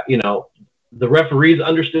 But the referees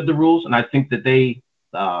understood the rules, and I think that they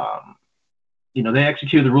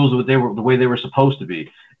executed the rules the way they were supposed to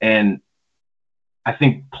be. And I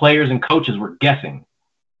think players and coaches were guessing.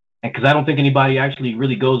 And because I don't think anybody actually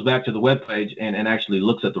really goes back to the webpage and actually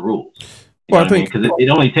looks at the rules. Well, I think because it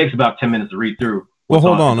only takes about 10 minutes to read through. Well,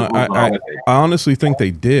 hold on. I honestly think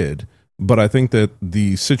they did, but I think that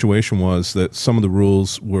the situation was that some of the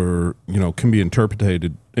rules were, can be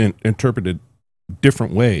interpreted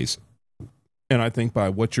different ways. And I think by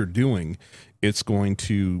what you're doing, it's going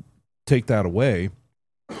to take that away.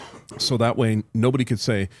 So that way nobody could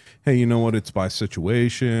say, hey, you know what? It's by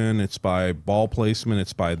situation. It's by ball placement.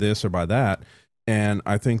 It's by this or by that. And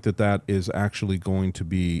I think that is actually going to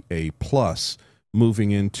be a plus moving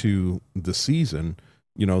into the season,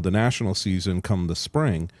 the national season come the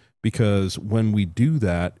spring, because when we do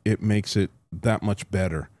that, it makes it that much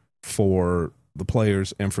better for the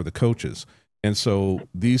players and for the coaches. And so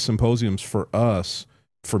these symposiums for us,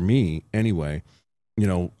 for me anyway,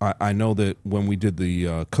 I know that when we did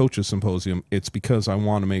the coaches symposium, it's because I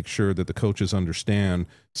want to make sure that the coaches understand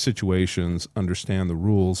situations, understand the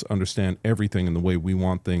rules, understand everything in the way we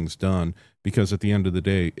want things done, because at the end of the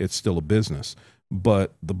day, it's still a business.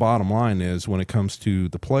 But the bottom line is when it comes to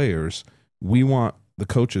the players, we want the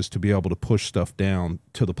coaches to be able to push stuff down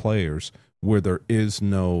to the players where there is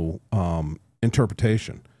no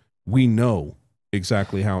interpretation. We know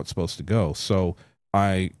exactly how it's supposed to go. So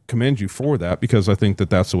I commend you for that, because I think that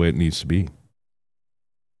that's the way it needs to be.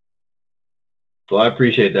 Well, I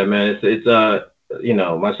appreciate that, man. It's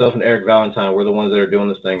myself and Eric Valentine, we're the ones that are doing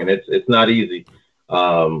this thing, and it's not easy.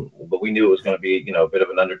 But we knew it was going to be, a bit of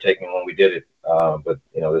an undertaking when we did it. But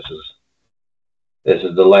this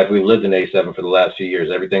is the life we've lived in A7 for the last few years.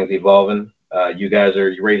 Everything's evolving. You guys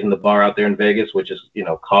are raising the bar out there in Vegas, which is,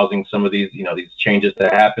 causing some of these, these changes to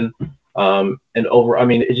happen.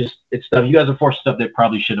 It's stuff, you guys are forcing stuff that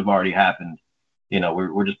probably should have already happened.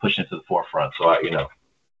 We're just pushing it to the forefront. So,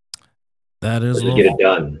 that is, let's just get it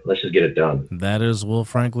done. Let's just get it done. That is Will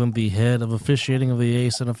Franklin, the head of officiating of the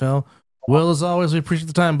ASNFL. Will, as always, we appreciate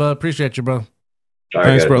the time, bud. Appreciate you, bro. All right,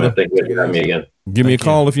 thanks, guys, brother. Man. Thank you for having me again. Give me a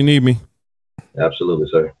call if you need me. Absolutely,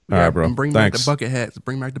 sir. All right, bro. Bring Thanks. back the bucket hats.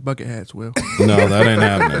 Bring back the bucket hats, Will. No, that ain't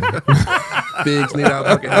happening. Bigs need our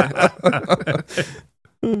bucket hats.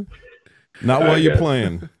 Not while you're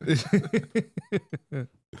playing.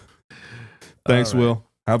 Thanks, right. Will.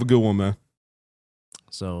 Have a good one, man.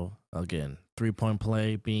 So, again, 3-point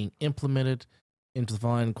play being implemented into the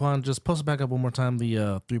fine. Quan, just post it back up one more time, the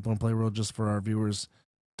 3-point play rule, just for our viewers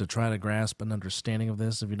to try to grasp an understanding of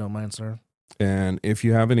this, if you don't mind, sir. And if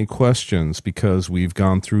you have any questions, because we've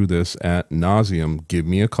gone through this ad nauseum, give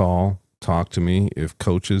me a call. talk to me. If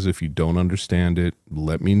coaches, if you don't understand it,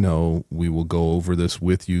 let me know. We will go over this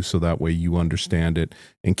with you so that way you understand it.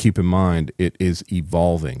 And keep in mind, it is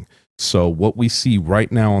evolving. So what we see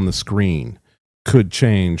right now on the screen could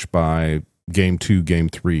change by game 2, game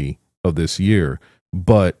 3 of this year.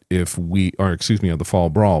 But if of the Fall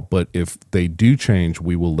Brawl. But if they do change,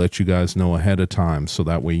 we will let you guys know ahead of time so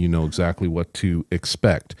that way you know exactly what to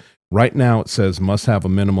expect. Right now it says must have a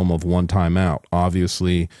minimum of 1 timeout.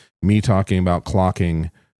 Obviously, me talking about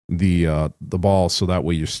clocking the ball so that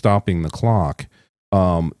way you're stopping the clock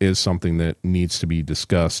is something that needs to be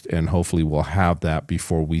discussed, and hopefully we'll have that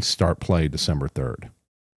before we start play December 3rd.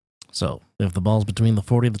 So if the ball's between the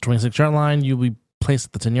 40 and the 26-yard line, you'll be placed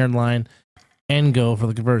at the 10-yard line and go for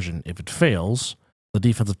the conversion. If it fails, the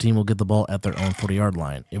defensive team will get the ball at their own 40-yard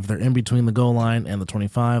line. If they're in between the goal line and the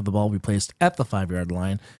 25, the ball will be placed at the 5-yard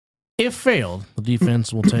line. If failed, the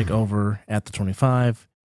defense will take over at the 25.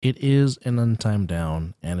 It is an untimed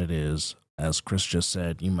down, and it is, as Chris just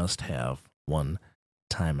said, you must have 1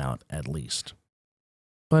 timeout at least.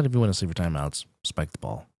 But if you want to save your timeouts, spike the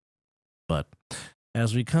ball. But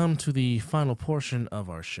as we come to the final portion of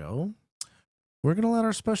our show, we're going to let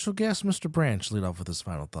our special guest, Mr. Branch, lead off with his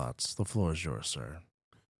final thoughts. The floor is yours, sir.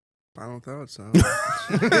 Final thoughts.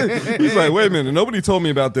 He's like, wait a minute, nobody told me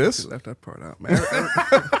about this. Left that part out, man.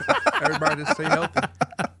 Everybody just stay healthy.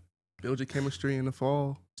 Build your chemistry in the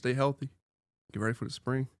fall. Stay healthy. Get ready for the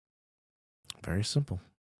spring. Very simple,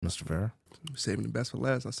 Mr. Veira. Saving the best for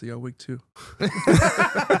last. I'll see y'all week 2.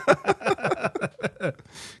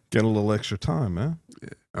 Get a little extra time, man. Yeah.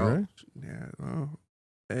 All right. Yeah. Oh.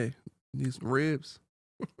 Hey, need some ribs.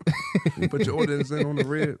 Put your orders in on the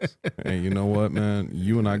ribs. Hey, you know what, man?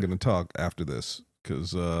 You and I are going to talk after this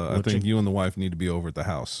because I think you and the wife need to be over at the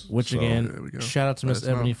house. Again, shout out to Miss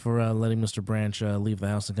Ebony for letting Mr. Branch leave the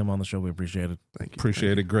house and come on the show. We appreciate it. Thank you.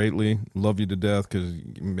 Appreciate it greatly. Love you to death because,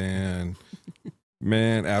 man,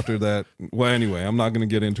 after that. Well, anyway, I'm not going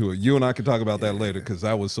to get into it. You and I can talk about that later because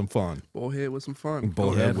that was some fun. Bullhead was some fun.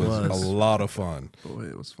 Bullhead was a lot of fun.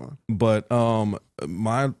 Bullhead was fun. But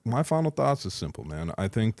my final thoughts is simple, man. I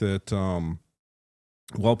think that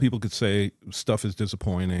while people could say stuff is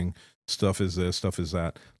disappointing, stuff is this, stuff is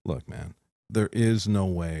that, look, man, there is no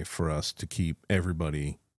way for us to keep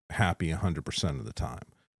everybody happy 100% of the time.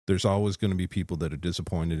 There's always going to be people that are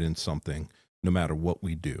disappointed in something no matter what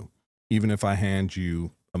we do. Even if I hand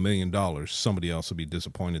you $1 million, somebody else will be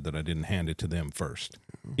disappointed that I didn't hand it to them first,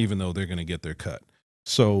 even though they're going to get their cut.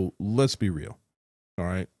 So let's be real. All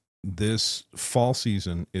right. This fall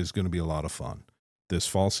season is going to be a lot of fun. This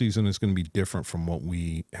fall season is going to be different from what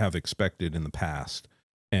we have expected in the past.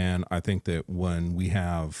 And I think that when we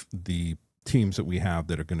have the teams that we have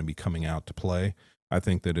that are going to be coming out to play, I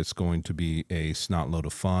think that it's going to be a snot load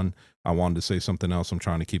of fun. I wanted to say something else. I'm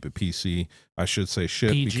trying to keep it PC. I should say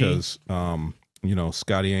shit PG. Because,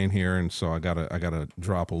 Scotty ain't here. And so I gotta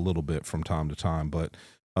drop a little bit from time to time, but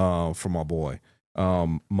for my boy,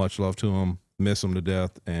 much love to him. Miss him to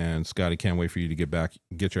death. And Scotty, can't wait for you to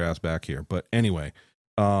get your ass back here. But anyway,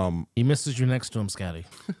 he misses you next to him, Scotty.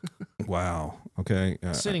 Wow. Okay.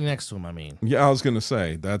 Sitting next to him, I mean. Yeah, I was gonna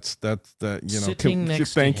say that's Sitting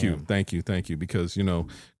next to him. Thank you, because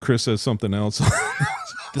Chris says something else.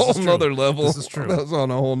 Whole nother level. This is true. That's on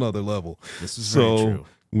a whole nother level. This is very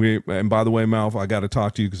true. And by the way, Malf, I got to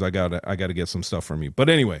talk to you because I got to get some stuff from you. But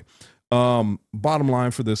anyway, bottom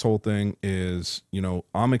line for this whole thing is,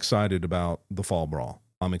 I'm excited about the Fall Brawl.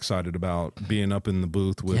 I'm excited about being up in the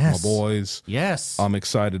booth with my boys. Yes. I'm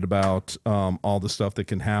excited about all the stuff that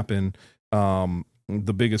can happen.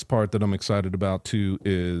 The biggest part that I'm excited about, too,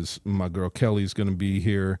 is my girl Kelly's going to be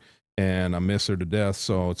here, and I miss her to death,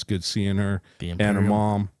 so it's good seeing her and her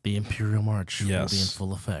mom. The Imperial March will be in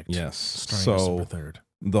full effect. Yes. Starting December 3rd.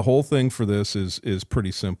 The whole thing for this is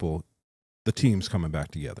pretty simple. The team's coming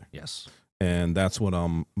back together. Yes. And that's what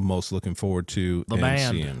I'm most looking forward to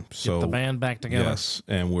seeing. So get the band back together. Yes,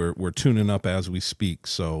 and we're tuning up as we speak.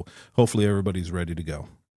 So hopefully everybody's ready to go.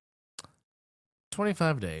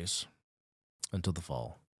 25 days until the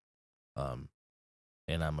fall.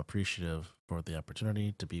 And I'm appreciative for the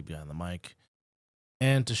opportunity to be behind the mic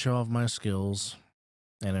and to show off my skills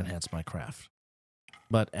and enhance my craft.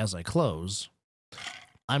 But as I close,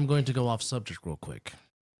 I'm going to go off subject real quick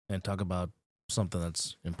and talk about something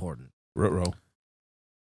that's important. Ruh-roh.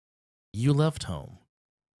 You left home,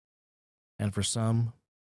 and for some,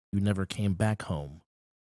 you never came back home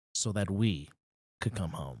so that we could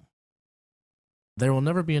come home. There will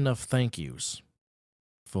never be enough thank yous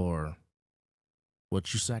for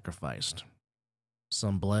what you sacrificed.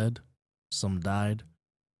 Some bled, some died,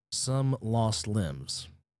 some lost limbs,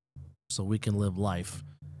 so we can live life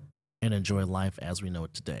and enjoy life as we know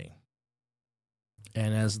it today.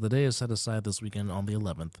 And as the day is set aside this weekend on the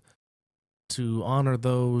 11th to honor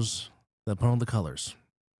those that put on the colors.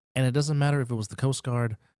 And it doesn't matter if it was the Coast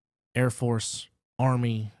Guard, Air Force,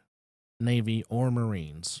 Army, Navy, or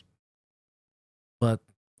Marines. But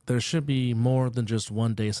there should be more than just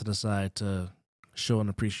one day set aside to show an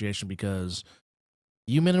appreciation, because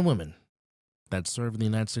you men and women that serve in the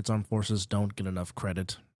United States Armed Forces don't get enough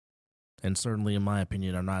credit, and certainly, in my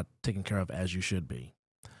opinion, are not taken care of as you should be.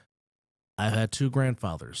 I've had 2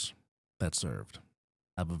 grandfathers that served.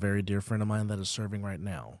 I have a very dear friend of mine that is serving right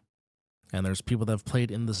now. And there's people that have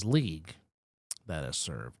played in this league that has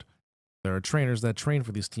served. There are trainers that train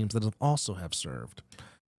for these teams that also have served.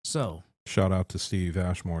 So, shout out to Steve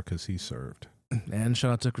Ashmore because he served. And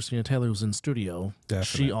shout out to Christina Taylor, who's in studio.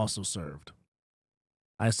 Definitely. She also served.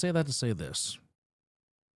 I say that to say this.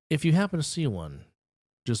 If you happen to see one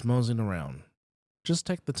just moseying around, just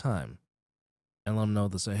take the time and let them know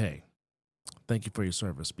to say, hey, thank you for your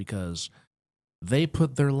service, because they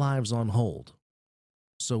put their lives on hold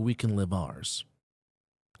so we can live ours.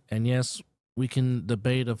 And yes, we can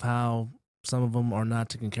debate of how some of them are not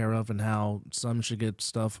taken care of and how some should get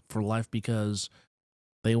stuff for life because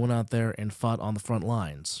they went out there and fought on the front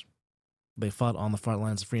lines. They fought on the front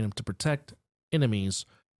lines of freedom to protect enemies,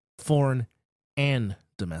 foreign and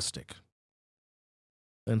domestic.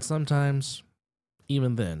 And sometimes,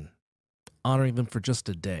 even then, honoring them for just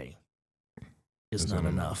a day is not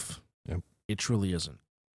enough. Yep. It truly isn't.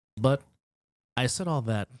 But I said all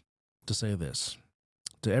that to say this.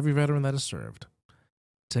 To every veteran that has served,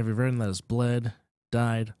 to every veteran that has bled,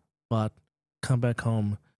 died, fought, come back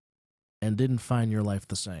home, and didn't find your life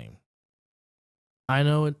the same. I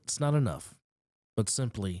know it's not enough, but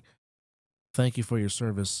simply thank you for your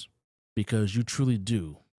service, because you truly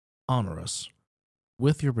do honor us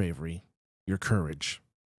with your bravery, your courage,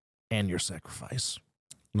 and your sacrifice.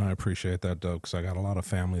 And I appreciate that, Doug, because I got a lot of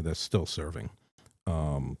family that's still serving.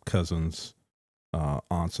 Cousins,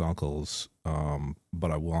 aunts, uncles.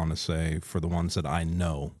 But I want to say, for the ones that I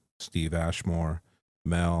know, Steve Ashmore,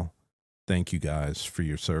 Mel, thank you guys for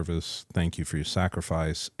your service. Thank you for your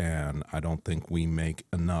sacrifice. And I don't think we make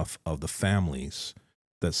enough of the families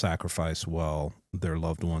that sacrifice while their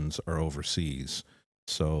loved ones are overseas.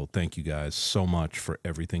 So thank you guys so much for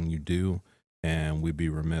everything you do. And we'd be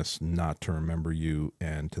remiss not to remember you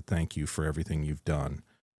and to thank you for everything you've done.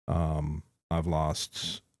 I've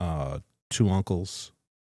lost 2 uncles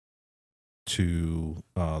to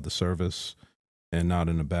the service, and not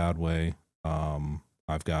in a bad way.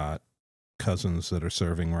 I've got cousins that are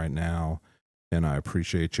serving right now, and I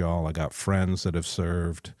appreciate y'all. I got friends that have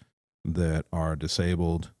served that are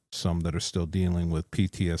disabled, some that are still dealing with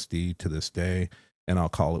PTSD to this day, and I'll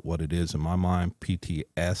call it what it is in my mind,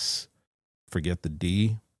 PTS. Forget the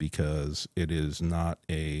D, because it is not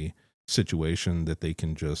a situation that they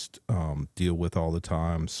can just deal with all the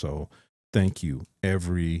time. So thank you,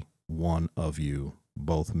 every one of you,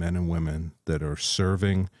 both men and women that are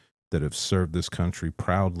serving, that have served this country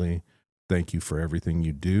proudly. Thank you for everything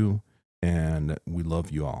you do, and we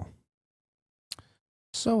love you all.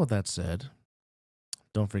 So with that said,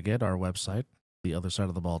 don't forget our website,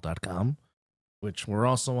 theothersideoftheball.com, which we're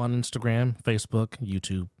also on Instagram, Facebook,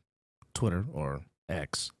 YouTube, Twitter, or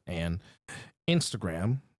X, and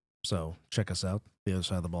Instagram. So check us out,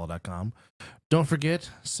 theothersideoftheball.com. Don't forget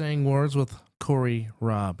Saying Words with Corey,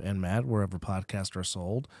 Rob, and Matt, wherever podcasts are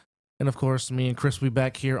sold. And of course, me and Chris will be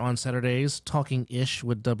back here on Saturdays, Talking Ish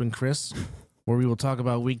with Dub and Chris, where we will talk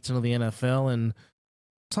about Week 10 of the NFL and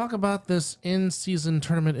talk about this in-season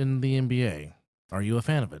tournament in the NBA. Are you a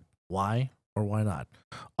fan of it? Why or why not?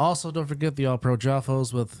 Also, don't forget the All-Pro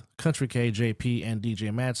Jaffos with Country K, JP, and DJ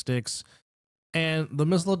Matsticks. And the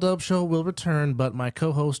Miss Lil Dub Show will return, but my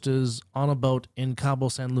co-host is on a boat in Cabo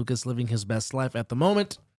San Lucas living his best life at the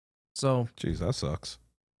moment. So, Jeez, that sucks.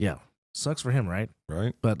 Yeah, sucks for him, right?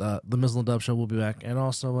 Right. But the Miss Lil Dub Show will be back. And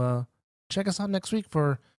also, check us out next week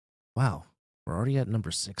for, wow, we're already at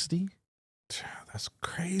number 60? That's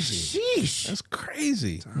crazy. Sheesh. That's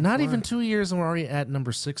crazy. Not even 2 years and we're already at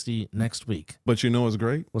number 60 next week. But you know what's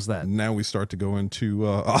great? What's that? Now we start to go into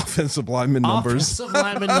offensive lineman numbers. Offensive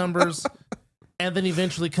lineman numbers. And then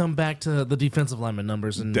eventually come back to the defensive lineman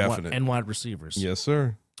numbers and wide receivers. Yes,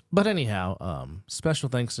 sir. But anyhow, special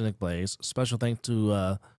thanks to Nick Blaze. Special thanks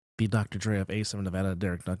to the Dr. Dre of A7 Nevada,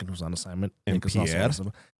 Derek Duncan, who's on assignment. And Pierre.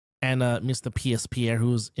 And Mr. P.S. Pierre,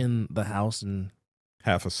 who's in the house and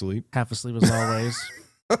half asleep as always.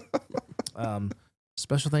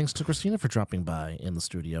 Special thanks to Christina for dropping by in the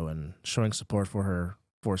studio and showing support for her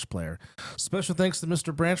force player. Special thanks to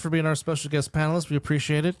Mr. Branch for being our special guest panelist. We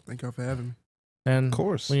appreciate it. Thank y'all for having me. And Of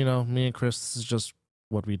course. you know, me and Chris, this is just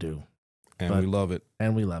what we do. And we love it.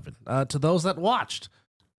 And we love it. To those that watched,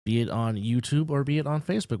 be it on YouTube or be it on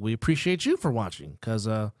Facebook, we appreciate you for watching because,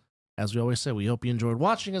 as we always say, we hope you enjoyed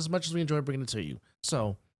watching as much as we enjoyed bringing it to you.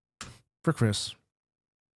 So, for Chris,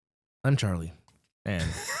 I'm Charlie. And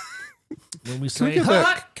when we say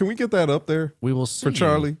can we get that up there? We will see for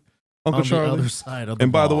Charlie, Uncle on Charlie. the other side of the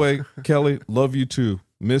and by the ball. way, Kelly, love you too.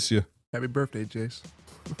 Miss you. Happy birthday, Jace.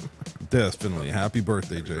 Definitely. Happy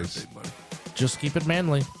birthday, Jace. Birthday, buddy. Just keep it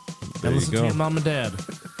manly. There And you listen go. to your mom and dad.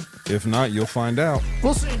 If not, you'll find out.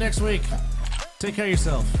 We'll see you next week. Take care of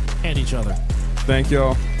yourself and each other. Thank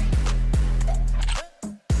y'all.